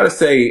I gotta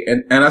say,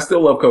 and I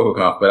still love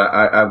CocoConf, but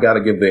I've got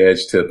to give the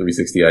edge to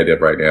 360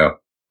 iDev right now.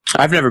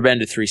 I've never been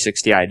to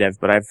 360 iDev,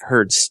 but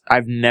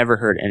I've never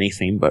heard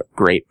anything but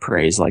great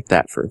praise like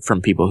that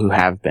from people who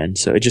have been.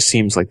 So it just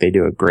seems like they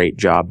do a great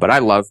job. But I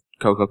love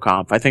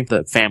CocoConf. I think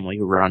the family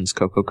who runs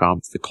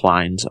CocoConf, the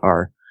Kleins,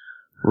 are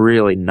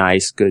really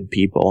nice, good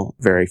people,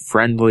 very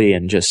friendly,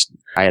 and just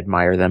I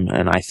admire them,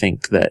 and I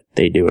think that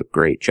they do a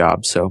great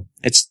job. So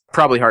it's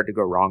probably hard to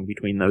go wrong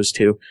between those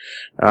two.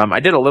 I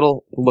did a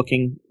little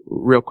looking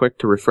real quick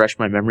to refresh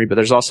my memory, but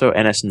there's also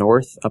NS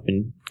North up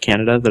in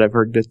Canada that I've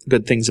heard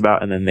good things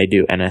about, and then they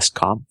do NS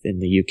Conf in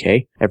the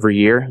UK every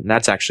year, and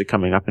that's actually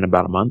coming up in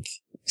about a month.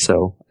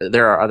 So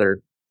there are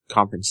other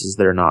conferences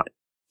that are not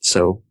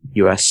so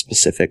US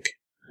specific,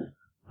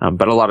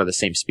 but a lot of the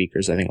same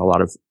speakers. I think a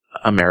lot of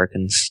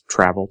Americans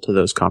travel to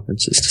those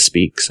conferences to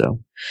speak.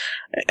 So,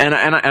 and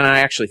I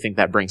actually think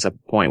that brings up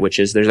a point, which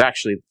is there's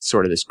actually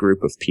sort of this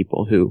group of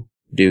people who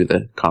do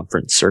the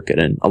conference circuit,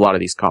 and a lot of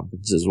these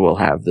conferences will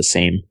have the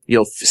same.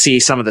 You'll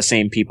see some of the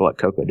same people at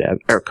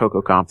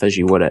CocoConf as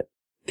you would at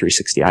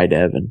 360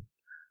 iDev and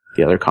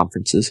the other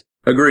conferences.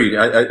 Agreed.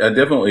 I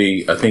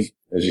definitely, I think,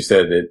 as you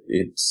said, that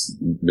it's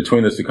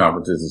between those two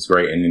conferences, it's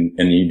great,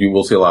 and you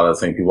will see a lot of the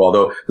same people.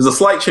 Although there's a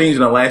slight change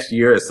in the last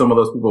year, as some of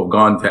those people have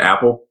gone to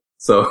Apple.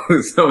 So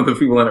some of the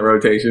people in that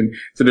rotation.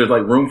 So there's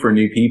like room for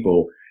new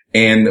people.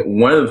 And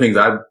one of the things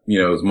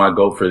is my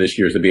goal for this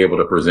year is to be able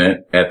to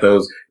present at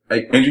those.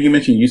 Andrew, you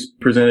mentioned you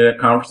presented at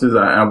conferences.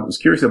 I was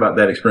curious about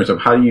that experience of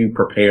how do you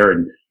prepare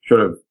and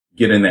sort of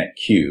get in that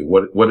queue?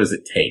 What does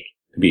it take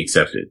to be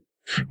accepted?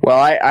 Well,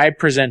 I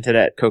presented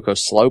at Coco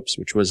Slopes,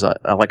 which was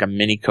like a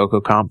mini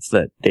CocoConf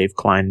that Dave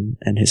Klein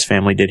and his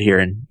family did here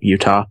in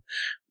Utah.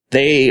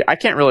 I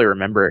can't really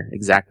remember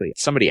exactly.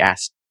 Somebody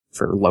asked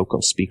for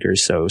local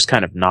speakers, so it was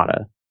kind of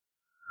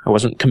I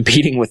wasn't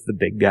competing with the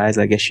big guys,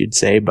 I guess you'd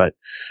say, but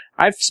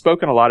I've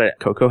spoken a lot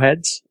at Coco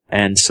Heads,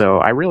 and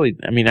so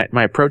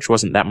my approach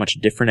wasn't that much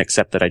different,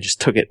 except that I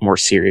just took it more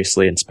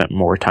seriously and spent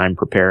more time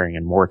preparing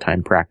and more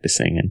time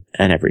practicing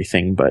and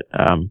everything. But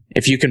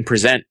if you can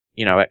present,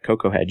 at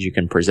Coco Heads, you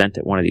can present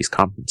at one of these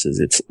conferences.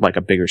 It's like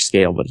a bigger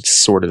scale, but it's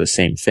sort of the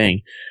same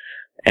thing.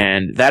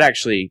 And that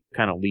actually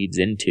kind of leads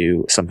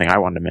into something I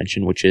wanted to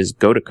mention, which is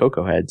go to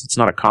Coco Heads. It's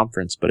not a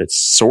conference, but it's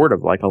sort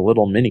of like a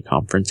little mini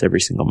conference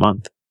every single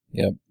month.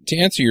 Yeah. To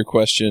answer your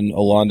question,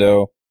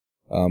 Orlando,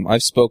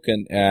 I've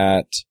spoken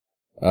at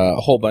a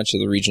whole bunch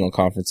of the regional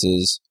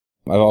conferences.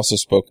 I've also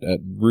spoken at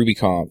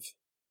RubyConf.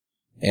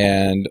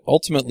 And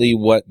ultimately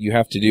what you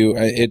have to do,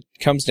 it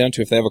comes down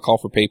to if they have a call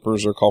for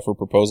papers or a call for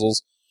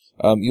proposals.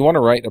 You want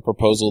to write a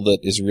proposal that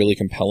is really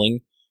compelling,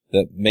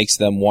 that makes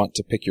them want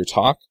to pick your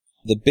talk.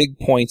 The big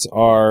points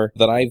are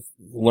that I've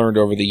learned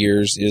over the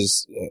years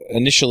is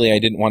initially I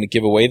didn't want to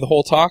give away the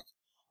whole talk,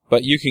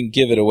 but you can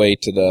give it away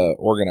to the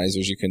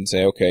organizers. You can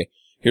say, okay,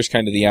 here's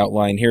kind of the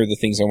outline. Here are the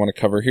things I want to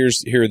cover. Here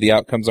are the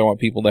outcomes I want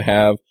people to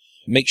have.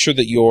 Make sure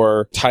that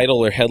your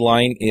title or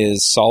headline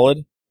is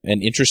solid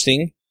and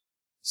interesting.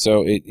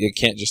 So it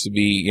can't just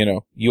be,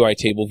 UI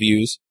table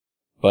views,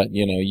 but,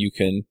 you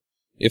can,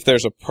 if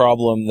there's a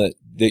problem that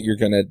you're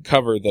going to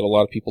cover that a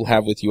lot of people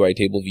have with UI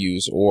table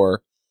views,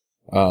 or,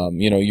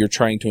 you're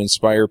trying to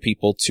inspire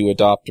people to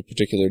adopt a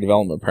particular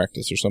development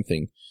practice or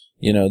something,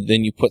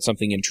 then you put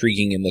something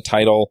intriguing in the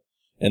title,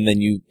 and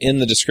then in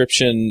the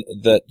description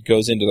that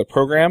goes into the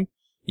program,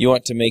 you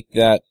want to make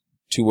that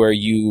to where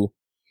you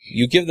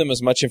give them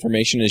as much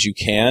information as you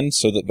can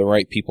so that the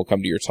right people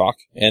come to your talk.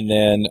 And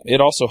then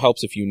it also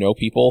helps if you know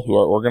people who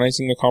are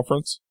organizing the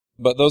conference.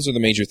 But those are the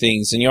major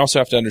things. And you also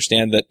have to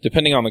understand that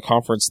depending on the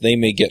conference, they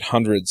may get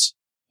hundreds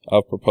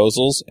of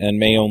proposals and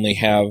may only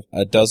have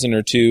a dozen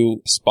or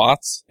two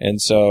spots.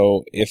 And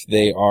so if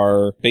they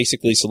are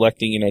basically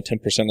selecting, 10%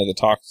 of the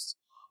talks,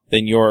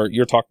 then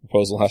your talk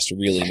proposal has to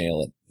really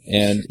nail it.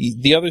 And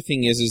the other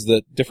thing is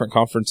that different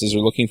conferences are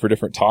looking for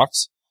different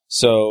talks.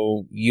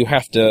 So you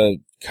have to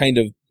kind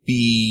of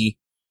be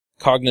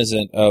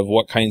cognizant of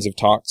what kinds of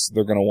talks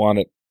they're going to want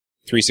at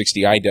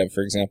 360 iDev,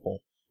 for example,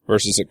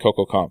 versus at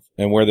CocoConf,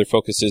 and where their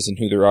focus is and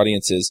who their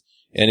audience is.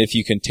 And if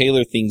you can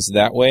tailor things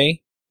that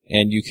way,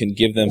 and you can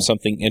give them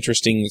something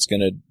interesting that's going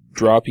to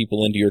draw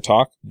people into your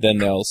talk, then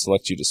they'll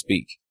select you to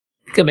speak.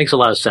 I think that makes a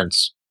lot of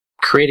sense.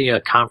 Creating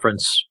a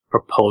conference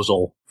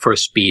proposal for a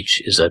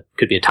speech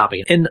could be a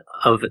topic in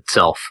of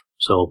itself.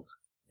 So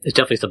it's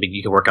definitely something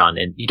you can work on,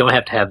 and you don't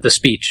have to have the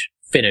speech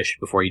finish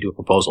before you do a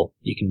proposal.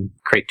 You can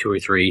create 2 or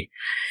 3,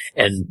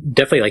 and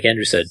definitely, like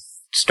Andrew said,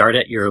 start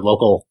at your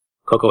local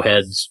Cocoa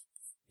Heads.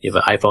 You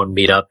have an iPhone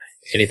meetup,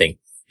 anything.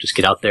 Just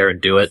get out there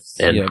and do it.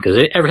 And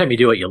because every time you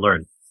do it, you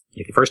learn.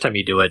 If the first time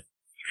you do it,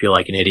 you feel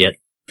like an idiot,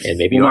 and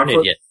maybe you are an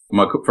idiot.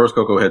 My first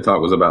Cocoa Head talk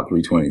was about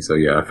 320, so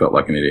yeah, I felt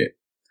like an idiot.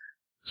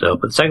 So,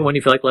 but the second one,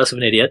 you feel like less of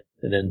an idiot,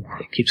 and then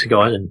it keeps it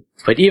going.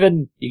 But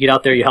even you get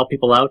out there, you help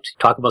people out,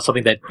 talk about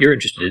something that you're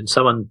interested in,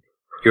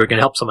 you're going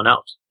to help someone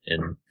out.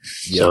 And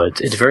so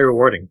it's very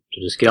rewarding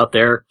to just get out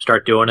there,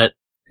 start doing it.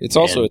 It's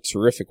also a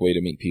terrific way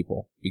to meet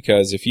people,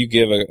 because if you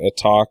give a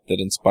talk that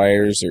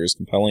inspires or is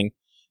compelling,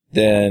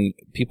 then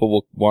people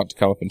will want to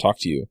come up and talk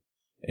to you.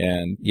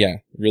 And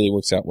it really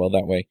works out well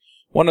that way.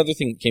 One other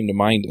thing that came to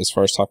mind as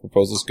far as talk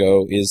proposals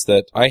go is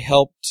that I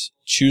helped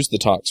choose the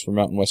talks for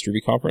Mountain West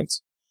Ruby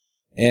Conference.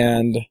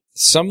 And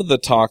some of the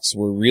talks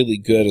were really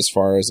good as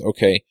far as,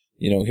 okay,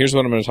 here's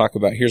what I'm going to talk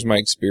about. Here's my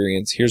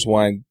experience. Here's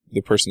why I'm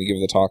the person to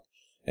give the talk.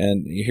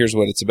 And here's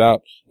what it's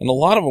about. And a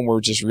lot of them were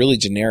just really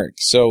generic.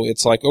 So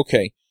it's like,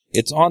 okay,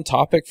 it's on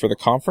topic for the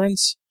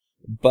conference,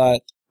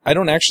 but I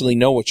don't actually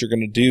know what you're going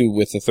to do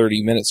with the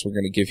 30 minutes we're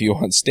going to give you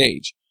on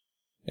stage.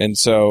 And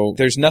so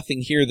there's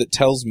nothing here that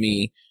tells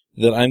me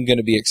that I'm going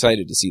to be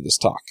excited to see this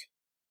talk.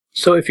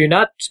 So if you're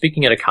not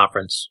speaking at a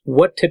conference,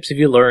 what tips have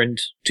you learned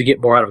to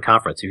get more out of a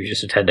conference if you're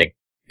just attending?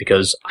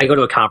 Because I go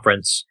to a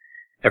conference,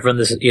 everyone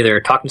is either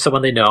talking to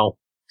someone they know,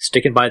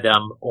 sticking by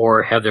them,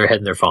 or have their head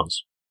in their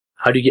phones.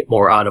 How do you get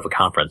more out of a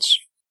conference?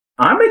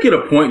 I make it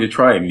a point to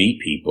try and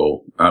meet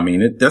people. I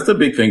mean, that's a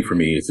big thing for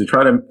me, is to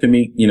try to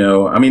meet,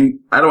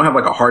 I don't have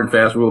like a hard and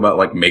fast rule about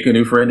like make a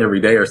new friend every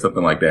day or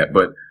something like that,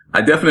 but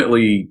I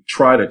definitely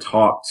try to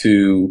talk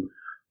to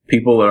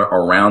people that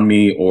are around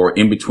me or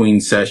in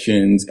between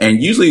sessions.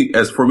 And usually,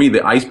 as for me,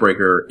 the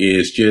icebreaker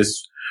is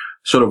just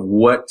sort of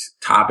what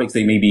topics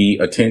they may be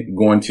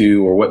going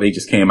to, or what they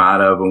just came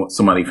out of and what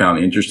somebody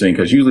found interesting.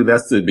 Because usually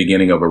that's the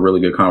beginning of a really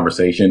good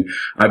conversation.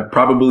 I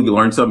probably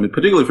learned something,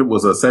 particularly if it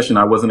was a session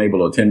I wasn't able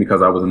to attend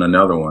because I was in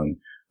another one.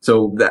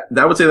 So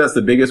that would say that's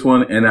the biggest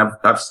one. And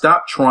I've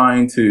stopped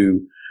trying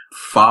to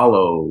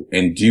follow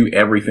and do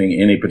everything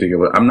in a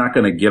particular. I'm not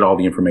going to get all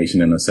the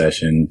information in a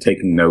session,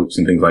 taking notes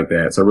and things like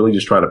that. So I really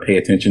just try to pay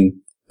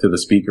attention to the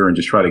speaker and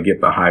just try to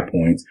get the high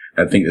points.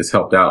 I think it's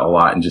helped out a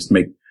lot, and just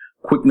make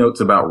quick notes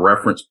about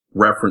reference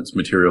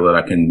material that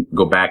I can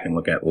go back and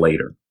look at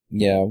later.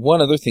 Yeah,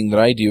 one other thing that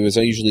I do is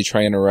I usually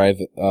try and arrive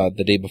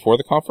the day before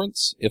the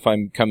conference if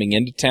I'm coming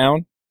into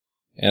town,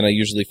 and I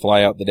usually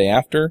fly out the day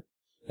after.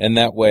 And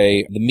that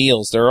way, the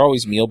meals, there are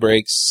always meal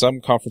breaks.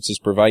 Some conferences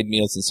provide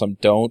meals and some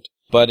don't.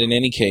 But in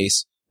any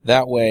case,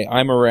 that way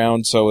I'm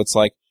around, so it's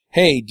like,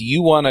 hey, do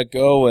you want to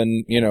go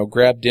and,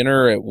 grab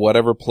dinner at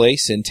whatever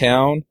place in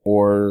town,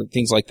 or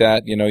things like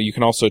that? You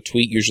can also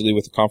tweet usually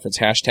with the conference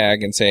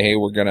hashtag and say, hey,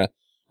 we're going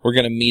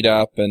to meet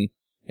up and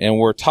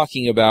we're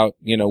talking about,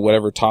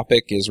 whatever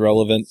topic is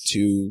relevant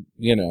to,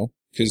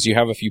 because you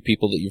have a few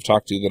people that you've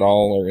talked to that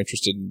all are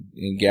interested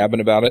in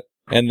gabbing about it.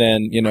 And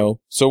then,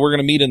 so we're going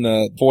to meet in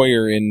the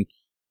foyer in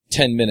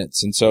 10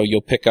 minutes. And so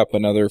you'll pick up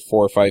another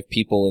 4 or 5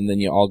 people, and then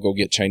you all go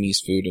get Chinese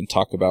food and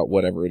talk about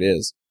whatever it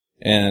is.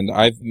 And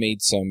I've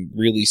made some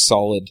really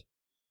solid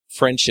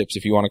friendships,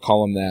 if you want to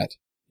call them that,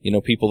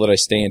 people that I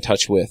stay in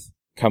touch with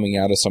coming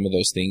out of some of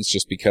those things,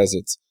 just because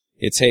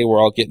it's, hey, we're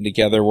all getting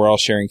together, we're all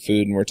sharing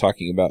food, and we're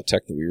talking about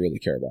tech that we really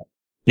care about.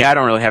 Yeah, I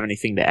don't really have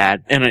anything to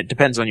add, and it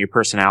depends on your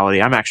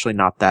personality. I'm actually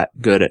not that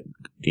good at,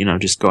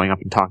 just going up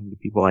and talking to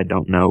people I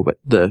don't know, but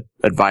the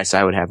advice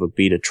I would have would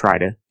be to try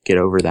to get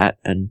over that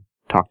and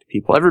talk to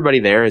people. Everybody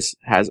there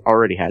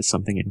already has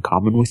something in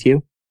common with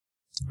you.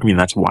 I mean,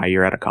 that's why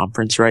you're at a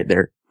conference, right?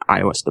 They're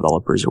iOS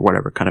developers or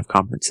whatever kind of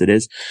conference it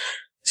is.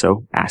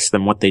 So ask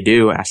them what they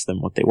do, ask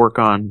them what they work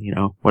on,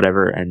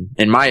 whatever. And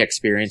in my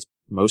experience,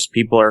 most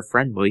people are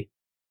friendly.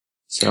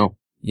 So.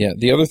 Yeah,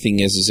 the other thing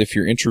is if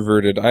you're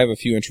introverted, I have a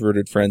few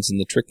introverted friends, and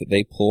the trick that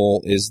they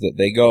pull is that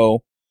they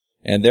go,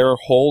 and their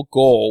whole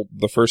goal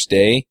the first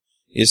day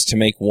is to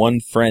make one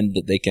friend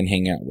that they can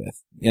hang out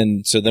with.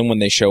 And so then when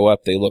they show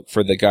up, they look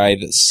for the guy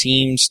that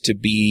seems to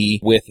be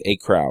with a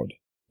crowd.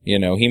 He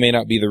may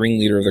not be the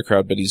ringleader of the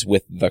crowd, but he's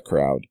with the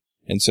crowd.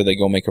 And so they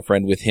go make a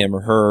friend with him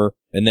or her,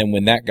 and then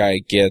when that guy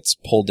gets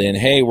pulled in,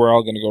 hey, we're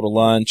all going to go to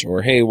lunch,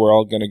 or hey, we're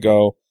all going to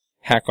go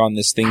hack on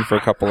this thing for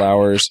a couple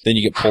hours, then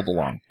you get pulled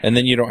along. And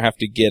then you don't have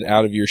to get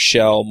out of your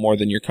shell more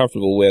than you're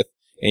comfortable with,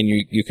 and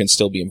you can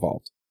still be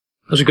involved.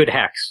 Those are good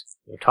hacks.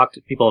 Talk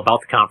to people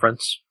about the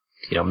conference.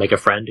 Make a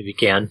friend if you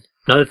can.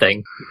 Another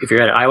thing, if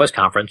you're at an iOS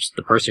conference,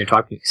 the person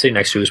you're sitting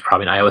next to is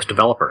probably an iOS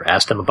developer.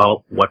 Ask them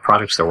about what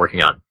projects they're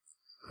working on,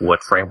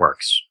 what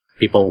frameworks.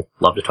 People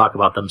love to talk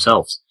about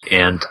themselves.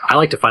 And I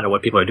like to find out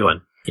what people are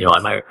doing. I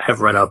might have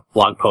read a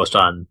blog post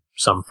on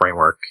some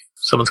framework.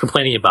 Someone's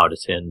complaining about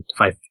it, and if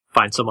I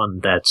find someone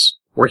that's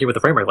working with the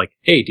framework, like,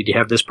 hey, did you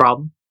have this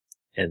problem?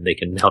 And they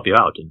can help you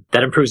out. And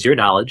that improves your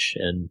knowledge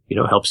and,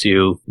 helps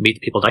you meet the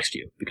people next to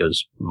you,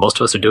 because most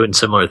of us are doing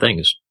similar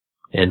things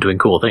and doing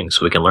cool things,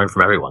 so we can learn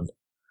from everyone.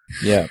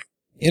 Yeah.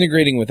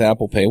 Integrating with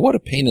Apple Pay, what a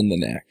pain in the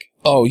neck.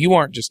 Oh, you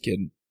aren't just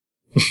kidding.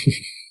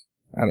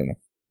 I don't know.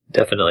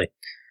 Definitely.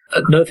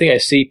 Another thing I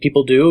see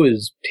people do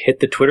is hit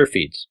the Twitter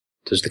feeds.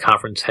 Does the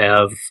conference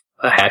have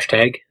a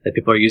hashtag that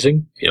people are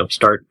using?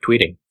 Start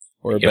tweeting.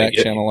 Or a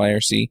back-channel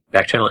IRC.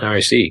 Back-channel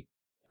IRC.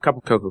 A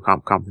couple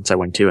CocoComp conference I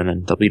went to, and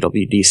then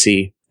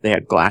WWDC, they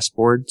had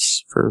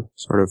Glassboards for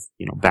sort of,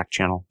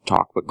 back-channel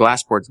talk. But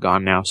Glassboard's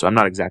gone now, so I'm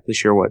not exactly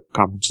sure what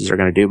conferences are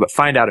going to do, but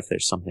find out if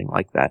there's something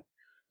like that.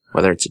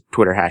 Whether it's a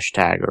Twitter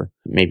hashtag or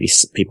maybe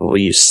people will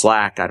use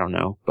Slack, I don't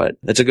know. But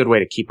it's a good way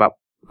to keep up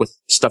with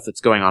stuff that's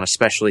going on,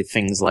 especially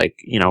things like,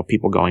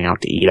 people going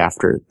out to eat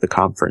after the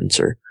conference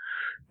or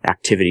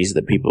activities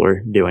that people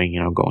are doing,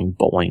 going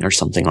bowling or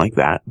something like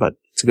that. But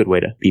it's a good way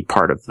to be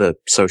part of the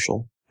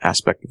social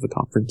aspect of the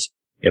conference.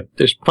 Yep.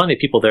 There's plenty of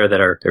people there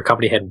that their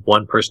company had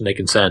one person they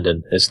can send,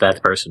 and it's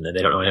that person, and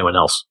they don't know anyone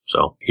else.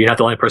 So you're not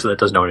the only person that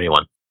doesn't know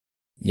anyone.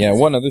 Yeah,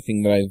 one other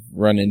thing that I've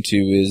run into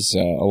is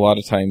a lot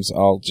of times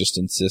I'll just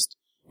insist,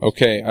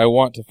 okay, I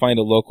want to find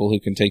a local who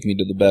can take me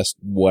to the best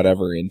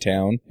whatever in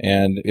town,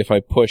 and if I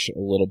push a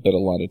little bit, a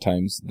lot of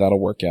times that'll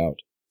work out.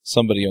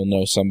 Somebody will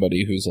know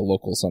somebody who's a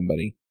local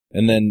somebody,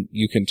 and then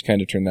you can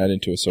kind of turn that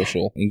into a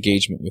social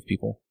engagement with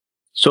people.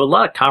 So a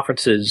lot of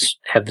conferences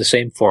have the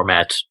same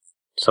format.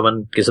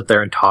 Someone gets up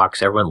there and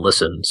talks, everyone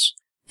listens.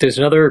 There's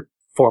another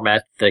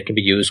format that can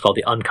be used called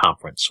the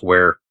unconference,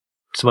 where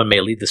someone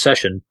may lead the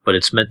session, but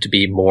it's meant to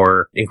be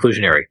more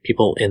inclusionary.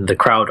 People in the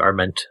crowd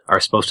are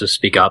supposed to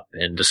speak up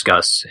and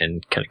discuss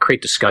and kind of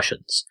create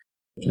discussions.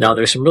 Now,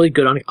 there's some really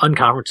good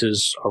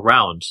unconferences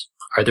around.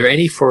 Are there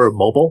any for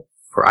mobile,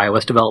 for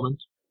iOS development?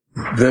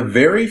 The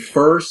very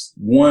first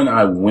one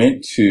I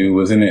went to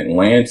was in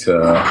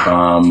Atlanta,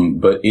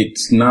 but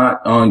it's not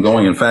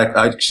ongoing. In fact,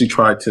 I actually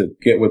tried to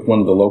get with one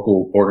of the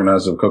local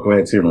organizers of Cocoa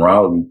Heads here in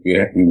Raleigh.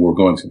 We were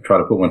going to try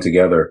to put one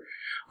together.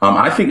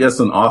 I think that's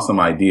an awesome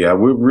idea. I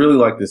would really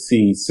like to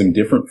see some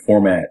different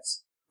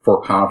formats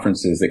for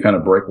conferences that kind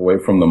of break away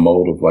from the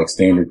mold of like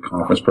standard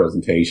conference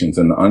presentations,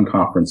 and the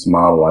unconference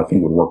model I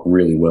think would work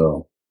really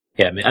well.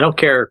 Yeah, I mean, I don't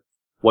care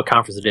what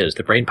conference it is.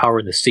 The brain power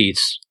in the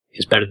seats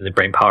is better than the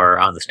brain power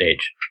on the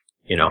stage,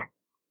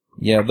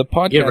 Yeah, the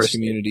podcast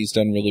community's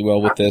done really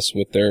well with this,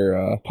 with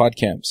their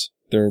podcamps.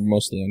 They're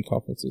mostly on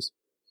conferences.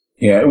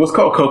 Yeah, it was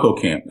called Cocoa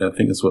Camp. I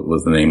think that's what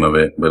was the name of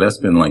it, but that's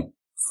been like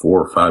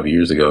 4 or 5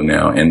 years ago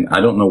now, and I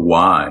don't know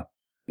why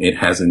it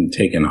hasn't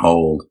taken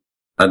hold.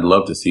 I'd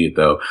love to see it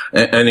though.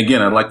 And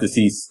again, I'd like to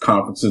see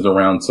conferences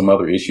around some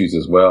other issues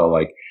as well,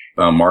 like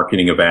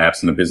marketing of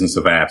apps and the business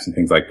of apps and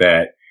things like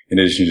that, in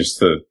addition to just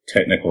the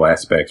technical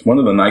aspects. One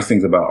of the nice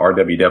things about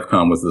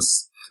RWDevCon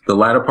was the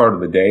latter part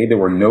of the day, there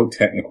were no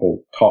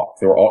technical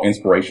talks. They were all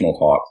inspirational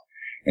talks.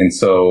 And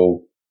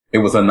so it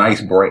was a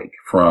nice break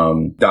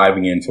from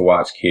diving into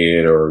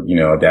WatchKit or,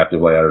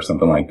 adaptive layout or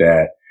something like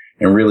that,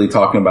 and really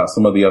talking about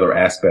some of the other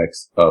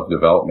aspects of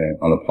development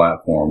on the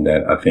platform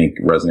that I think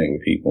resonate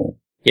with people.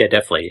 Yeah,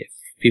 definitely.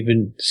 If you've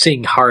been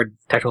seeing hard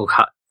technical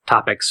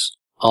topics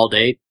all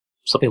day,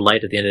 something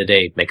light at the end of the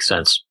day makes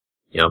sense.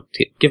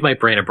 Give my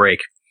brain a break.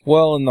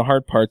 Well, and the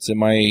hard parts in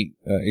my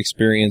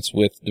experience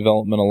with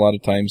development a lot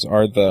of times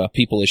are the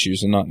people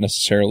issues and not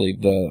necessarily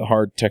the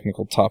hard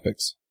technical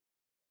topics.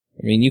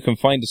 I mean, you can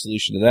find a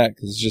solution to that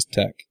because it's just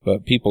tech,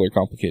 but people are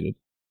complicated.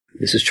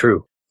 This is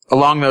true.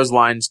 Along those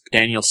lines,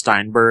 Daniel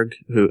Steinberg,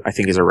 who I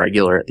think is a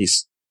regular at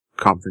these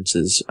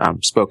conferences,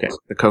 spoke at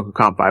the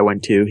CocoConf I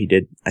went to. He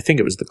did, I think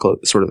it was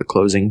sort of the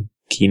closing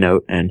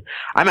keynote, and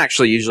I'm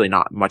actually usually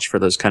not much for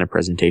those kind of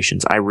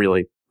presentations. I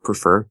really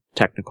prefer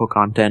technical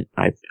content.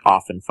 I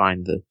often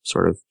find the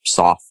sort of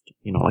soft,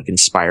 like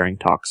inspiring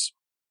talks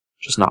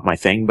just not my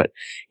thing, but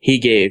he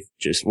gave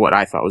just what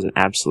I thought was an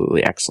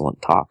absolutely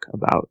excellent talk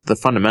about the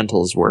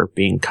fundamentals were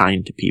being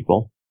kind to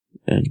people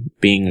and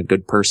being a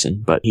good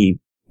person, but he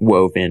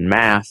wove in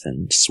math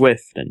and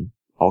Swift and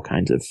all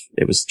kinds of,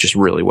 it was just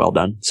really well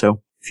done.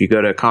 So if you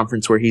go to a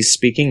conference where he's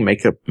speaking,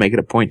 make it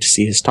a point to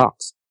see his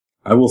talks.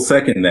 I will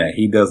second that.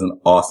 He does an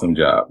awesome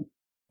job.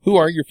 Who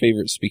are your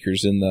favorite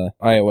speakers in the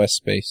iOS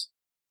space?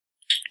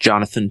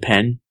 Jonathan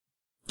Penn.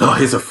 Oh,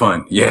 his are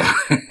fun. Yeah.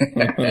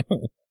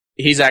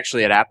 He's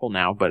actually at Apple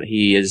now, but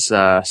he is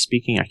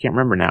speaking. I can't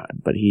remember now,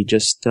 but he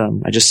just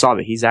I just saw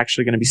that he's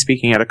actually going to be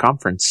speaking at a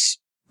conference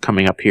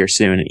coming up here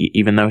soon.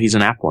 Even though he's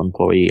an Apple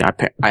employee,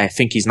 I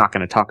think he's not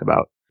going to talk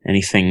about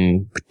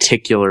anything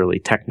particularly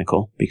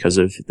technical because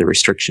of the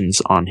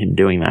restrictions on him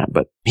doing that.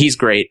 But he's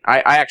great.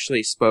 I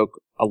actually spoke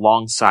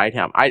alongside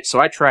him. So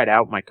I tried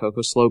out my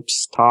Cocoa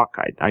Slopes talk.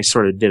 I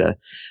sort of did a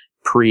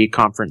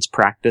pre-conference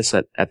practice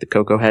at the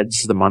Cocoa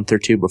Heads the month or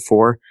two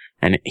before.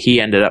 And he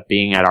ended up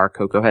being at our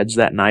Cocoa Heads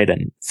that night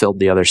and filled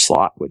the other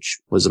slot, which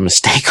was a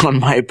mistake on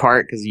my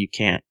part because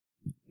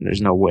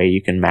there's no way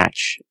you can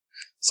match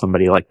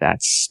somebody like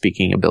that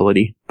speaking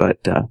ability.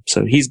 But,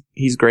 so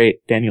he's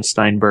great. Daniel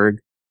Steinberg.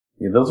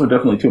 Yeah, those are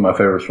definitely two of my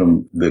favorites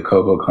from the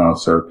CocoaCon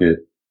circuit.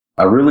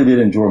 I really did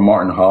enjoy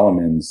Martin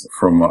Holloman's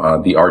from,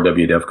 the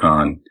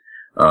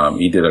RWDevCon.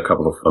 He did a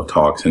couple of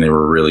talks and they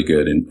were really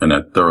good and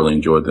I thoroughly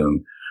enjoyed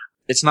them.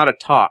 It's not a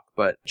talk,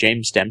 but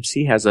James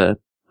Dempsey has a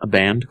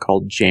band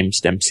called James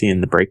Dempsey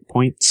and the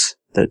Breakpoints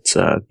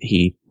that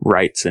he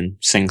writes and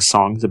sings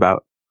songs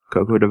about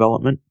Cocoa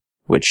development,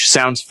 which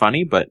sounds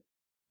funny,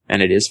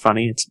 and it is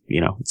funny. It's,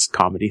 it's a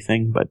comedy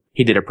thing, but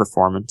he did a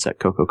performance at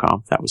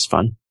CocoaConf. That was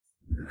fun.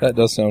 That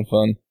does sound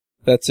fun.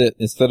 That's it.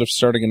 Instead of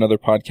starting another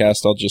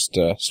podcast, I'll just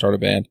start a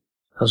band.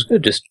 That was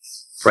good. Just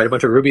write a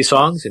bunch of Ruby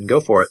songs and go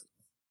for it.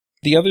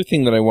 The other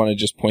thing that I want to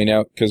just point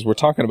out, because we're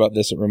talking about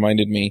this, it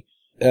reminded me,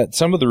 at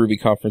some of the Ruby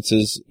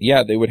conferences,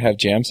 they would have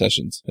jam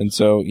sessions. And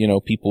so,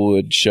 people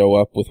would show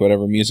up with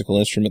whatever musical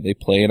instrument they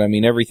played. I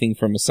mean, everything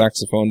from a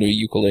saxophone to a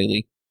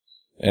ukulele.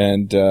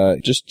 And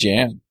just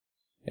jam.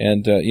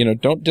 And,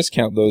 don't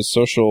discount those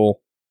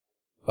social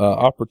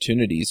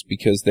opportunities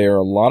because they are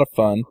a lot of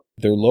fun.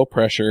 They're low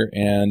pressure,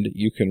 and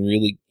you can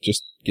really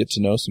just get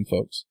to know some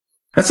folks.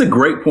 That's a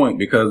great point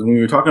because when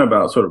we were talking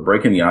about sort of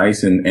breaking the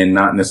ice and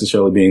not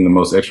necessarily being the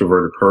most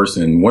extroverted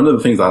person, one of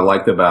the things I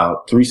liked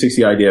about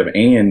 360 IDev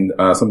and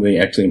something they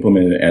actually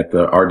implemented at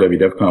the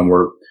RWDevCon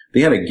were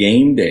they had a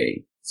game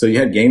day. So you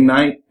had game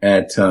night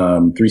at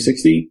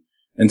 360.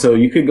 And so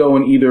you could go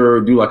and either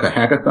do like a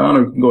hackathon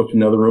or you can go to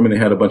another room and they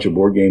had a bunch of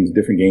board games,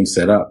 different games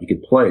set up. You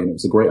could play. And it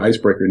was a great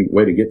icebreaker and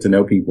way to get to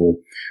know people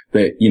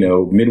that,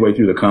 midway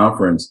through the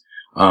conference.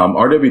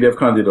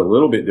 RWDevCon did a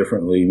little bit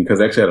differently because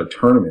they actually had a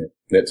tournament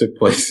that took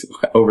place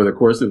over the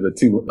course of the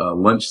two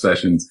lunch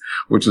sessions,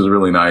 which was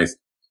really nice.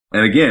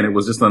 And again, it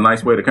was just a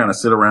nice way to kind of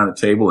sit around a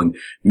table and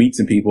meet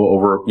some people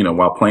over,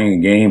 while playing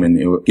a game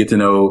and get to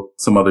know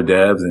some other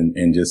devs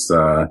and just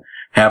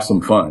have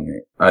some fun.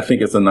 I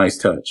think it's a nice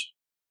touch.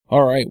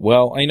 All right.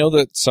 Well, I know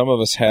that some of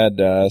us had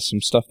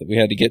some stuff that we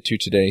had to get to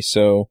today,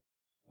 so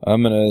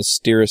I'm going to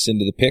steer us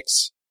into the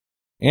picks.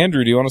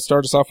 Andrew, do you want to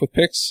start us off with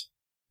picks?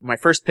 My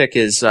first pick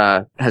is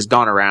has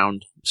gone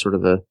around sort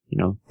of the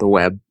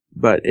web,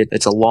 but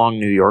it's a long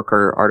New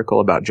Yorker article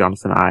about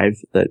Jonathan Ive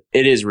that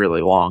it is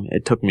really long.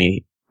 It took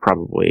me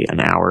probably an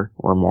hour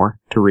or more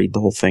to read the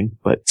whole thing,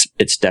 but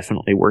it's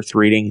definitely worth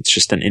reading. It's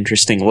just an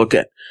interesting look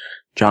at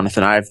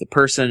Jonathan Ive, the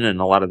person, and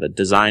a lot of the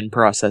design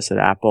process at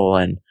Apple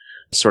and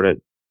sort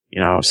of,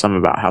 some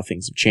about how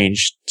things have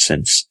changed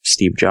since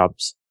Steve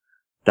Jobs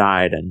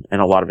died. And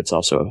a lot of it's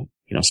also,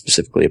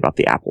 specifically about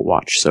the Apple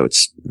Watch. So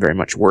it's very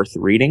much worth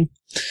reading.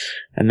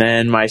 And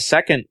then my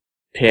second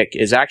pick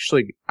is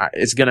actually,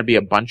 it's going to be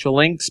a bunch of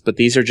links, but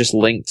these are just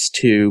links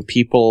to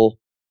people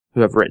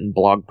who have written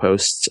blog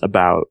posts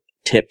about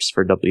tips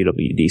for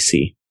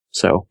WWDC.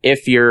 So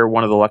if you're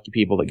one of the lucky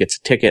people that gets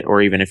a ticket,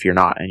 or even if you're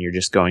not and you're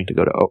just going to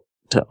go to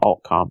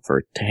AltConf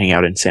to hang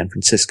out in San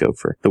Francisco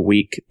for the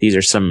week, these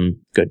are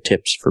some good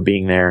tips for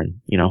being there and,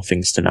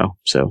 things to know.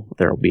 So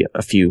there'll be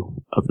a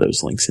few of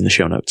those links in the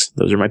show notes.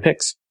 Those are my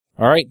picks.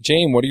 All right,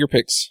 James, what are your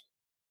picks?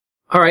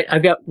 All right,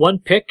 I've got one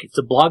pick. It's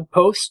a blog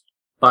post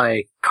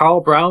by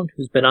Carl Brown,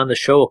 who's been on the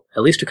show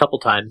at least a couple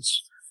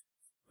times.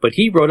 But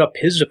he wrote up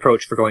his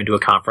approach for going to a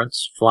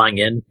conference, flying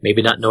in,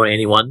 maybe not knowing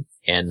anyone,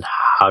 and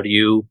how do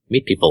you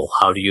meet people?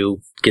 How do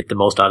you get the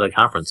most out of the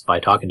conference by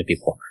talking to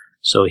people?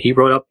 So he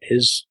wrote up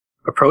his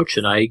approach,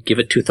 and I give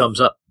it 2 thumbs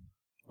up.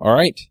 All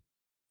right.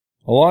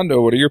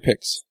 Alondo, what are your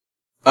picks?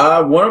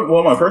 One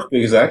of my first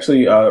picks is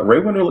actually,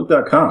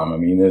 RayWinderlook.com. I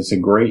mean,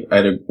 I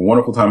had a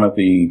wonderful time at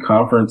the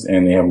conference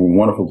and they have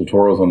wonderful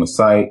tutorials on the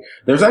site.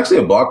 There's actually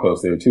a blog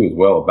post there too as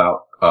well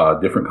about,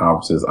 different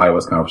conferences,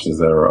 iOS conferences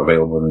that are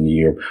available in the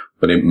year,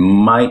 but it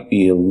might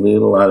be a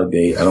little out of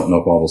date. I don't know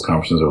if all those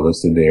conferences are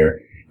listed there.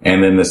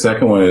 And then the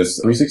second one is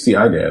 360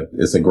 iDev.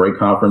 It's a great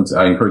conference.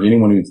 I encourage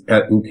anyone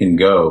who can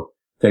go,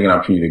 take an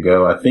opportunity to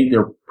go. I think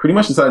they're pretty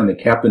much deciding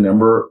to cap the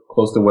number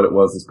close to what it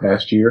was this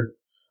past year.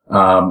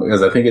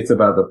 Because I think it's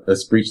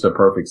it's reached the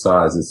perfect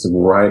size. It's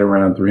right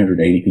around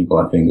 380 people,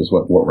 I think, is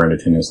what were in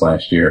attendance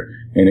last year.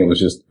 And it was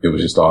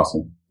just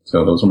awesome.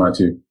 So those are my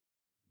two.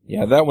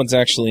 Yeah, that one's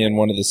actually in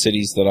one of the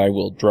cities that I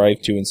will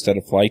drive to instead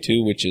of fly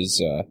to, which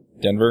is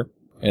Denver.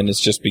 And it's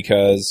just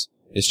because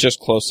it's just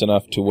close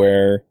enough to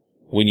where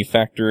when you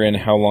factor in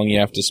how long you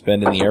have to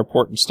spend in the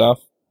airport and stuff,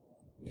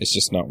 it's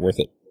just not worth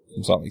it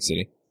in Salt Lake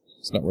City.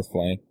 It's not worth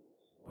flying.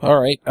 All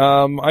right,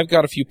 I've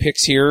got a few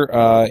picks here.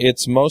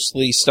 It's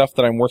mostly stuff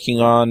that I'm working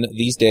on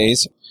these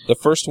days. The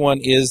first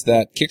one is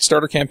that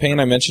Kickstarter campaign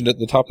I mentioned at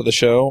the top of the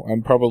show.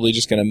 I'm probably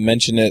just going to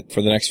mention it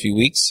for the next few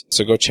weeks,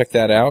 so go check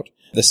that out.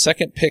 The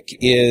second pick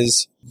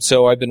is,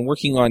 so I've been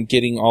working on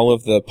getting all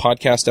of the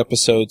podcast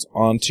episodes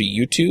onto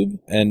YouTube,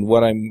 and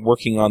what I'm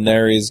working on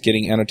there is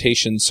getting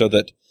annotations so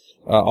that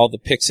all the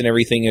picks and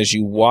everything as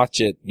you watch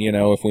it,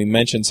 if we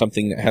mention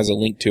something that has a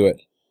link to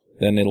it,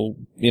 then it'll,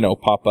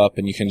 pop up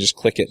and you can just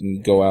click it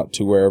and go out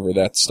to wherever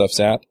that stuff's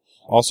at.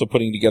 Also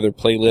putting together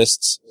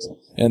playlists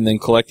and then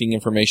collecting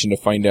information to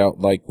find out,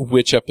 like,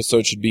 which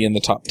episode should be in the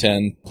top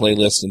 10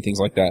 playlists and things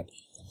like that.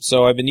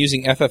 So I've been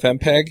using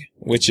FFmpeg,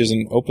 which is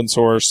an open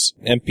source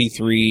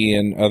MP3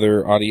 and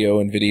other audio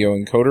and video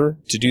encoder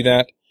to do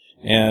that.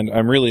 And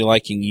I'm really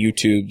liking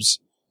YouTube's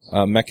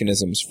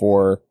mechanisms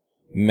for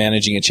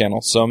managing a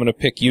channel. So I'm going to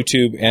pick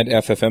YouTube and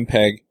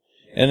FFmpeg.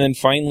 And then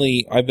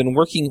finally, I've been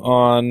working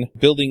on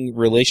building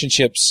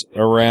relationships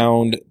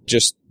around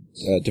just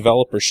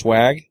developer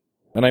swag.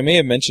 And I may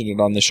have mentioned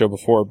it on the show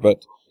before,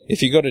 but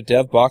if you go to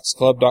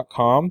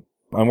devboxclub.com,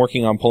 I'm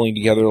working on pulling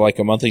together like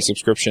a monthly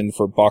subscription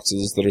for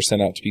boxes that are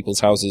sent out to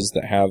people's houses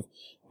that have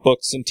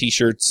books and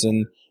t-shirts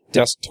and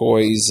desk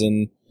toys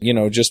and,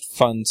 just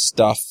fun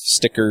stuff,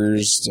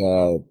 stickers,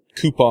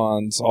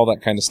 coupons, all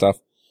that kind of stuff.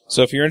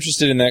 So if you're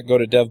interested in that, go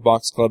to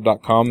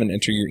devboxclub.com and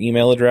enter your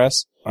email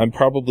address. I'm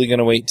probably going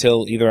to wait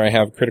till either I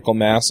have critical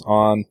mass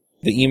on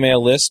the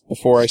email list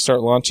before I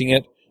start launching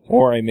it,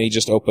 or I may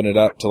just open it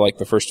up to like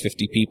the first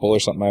 50 people or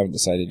something. I haven't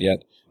decided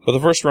yet. But the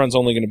first run's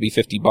only going to be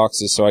 50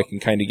 boxes, so I can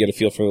kind of get a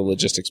feel for the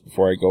logistics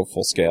before I go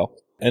full scale.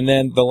 And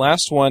then the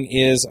last one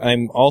is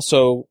I'm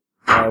also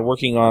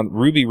working on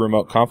Ruby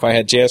Remote Conf. I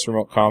had JS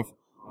Remote Conf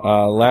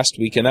last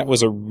week, and that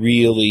was a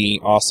really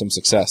awesome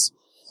success.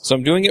 So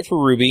I'm doing it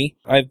for Ruby.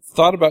 I've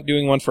thought about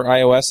doing one for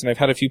iOS, and I've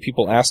had a few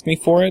people ask me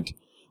for it.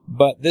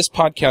 But this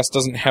podcast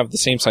doesn't have the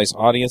same size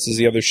audience as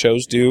the other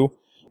shows do.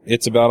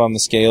 It's about on the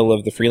scale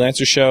of the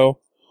Freelancer show.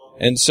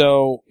 And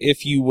so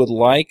if you would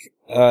like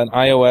an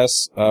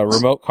iOS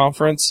remote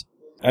conference,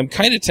 I'm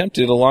kind of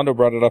tempted. Alando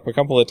brought it up a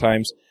couple of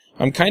times.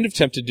 I'm kind of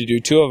tempted to do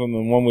two of them,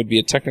 and one would be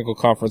a technical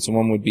conference and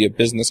one would be a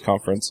business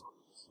conference.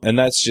 And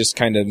that's just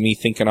kind of me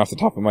thinking off the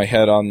top of my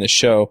head on this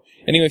show.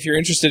 Anyway, if you're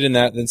interested in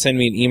that, then send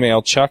me an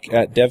email,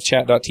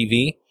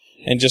 chuck@devchat.tv,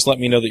 and just let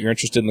me know that you're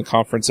interested in the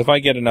conference. If I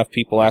get enough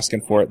people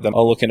asking for it, then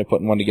I'll look into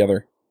putting one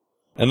together.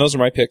 And those are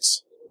my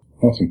picks.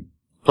 Awesome.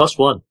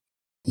 +1.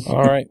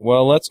 All right.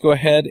 Well, let's go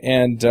ahead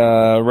and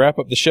wrap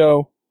up the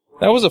show.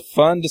 That was a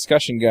fun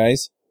discussion,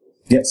 guys.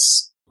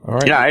 Yes. All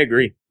right. Yeah, I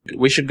agree.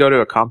 We should go to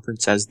a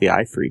conference as the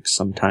iFreaks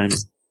sometime.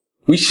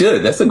 We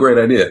should. That's a great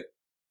idea.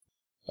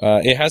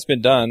 It has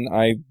been done.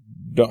 I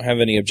don't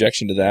have any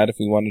objection to that. If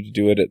we wanted to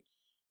do it at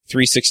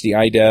 360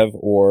 iDev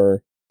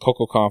or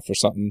CocoConf or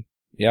something,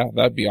 yeah,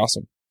 that'd be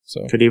awesome.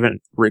 So Could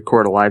even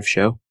record a live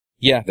show.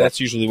 Yeah, that's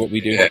usually what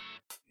we do.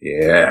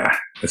 Yeah.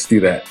 Let's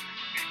do that.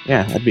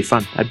 Yeah, that'd be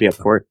fun. I'd be up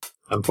for it.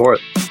 I'm for it.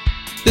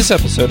 This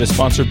episode is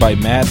sponsored by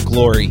Mad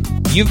Glory.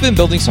 You've been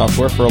building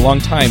software for a long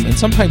time, and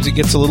sometimes it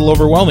gets a little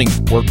overwhelming.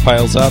 Work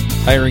piles up,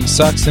 hiring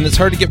sucks, and it's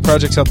hard to get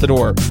projects out the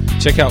door.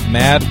 Check out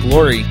Mad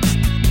Glory.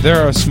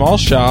 They're a small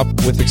shop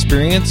with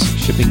experience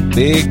shipping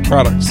big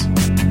products.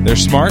 They're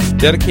smart,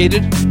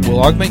 dedicated, will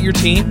augment your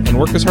team, and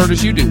work as hard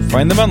as you do.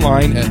 Find them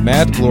online at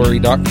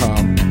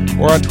madglory.com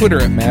or on Twitter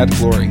at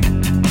madglory.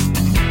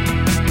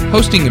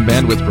 Hosting and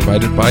bandwidth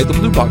provided by the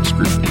Blue Box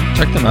Group.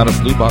 Check them out at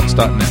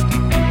bluebox.net.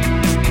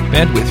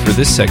 Bandwidth for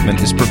this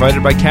segment is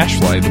provided by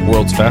CacheFly, the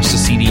world's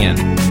fastest CDN.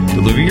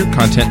 Deliver your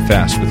content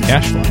fast with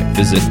CacheFly.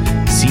 Visit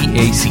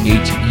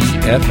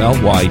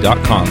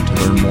CacheFly.com to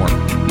learn more.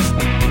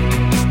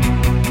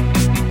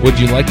 Would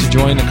you like to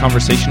join a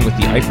conversation with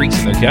the iFreaks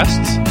and their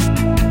guests?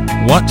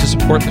 Want to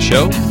support the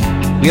show?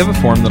 We have a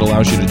form that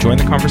allows you to join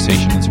the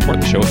conversation and support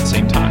the show at the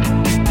same time.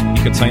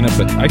 You can sign up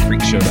at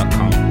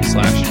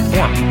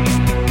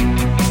ifreakshow.com/form.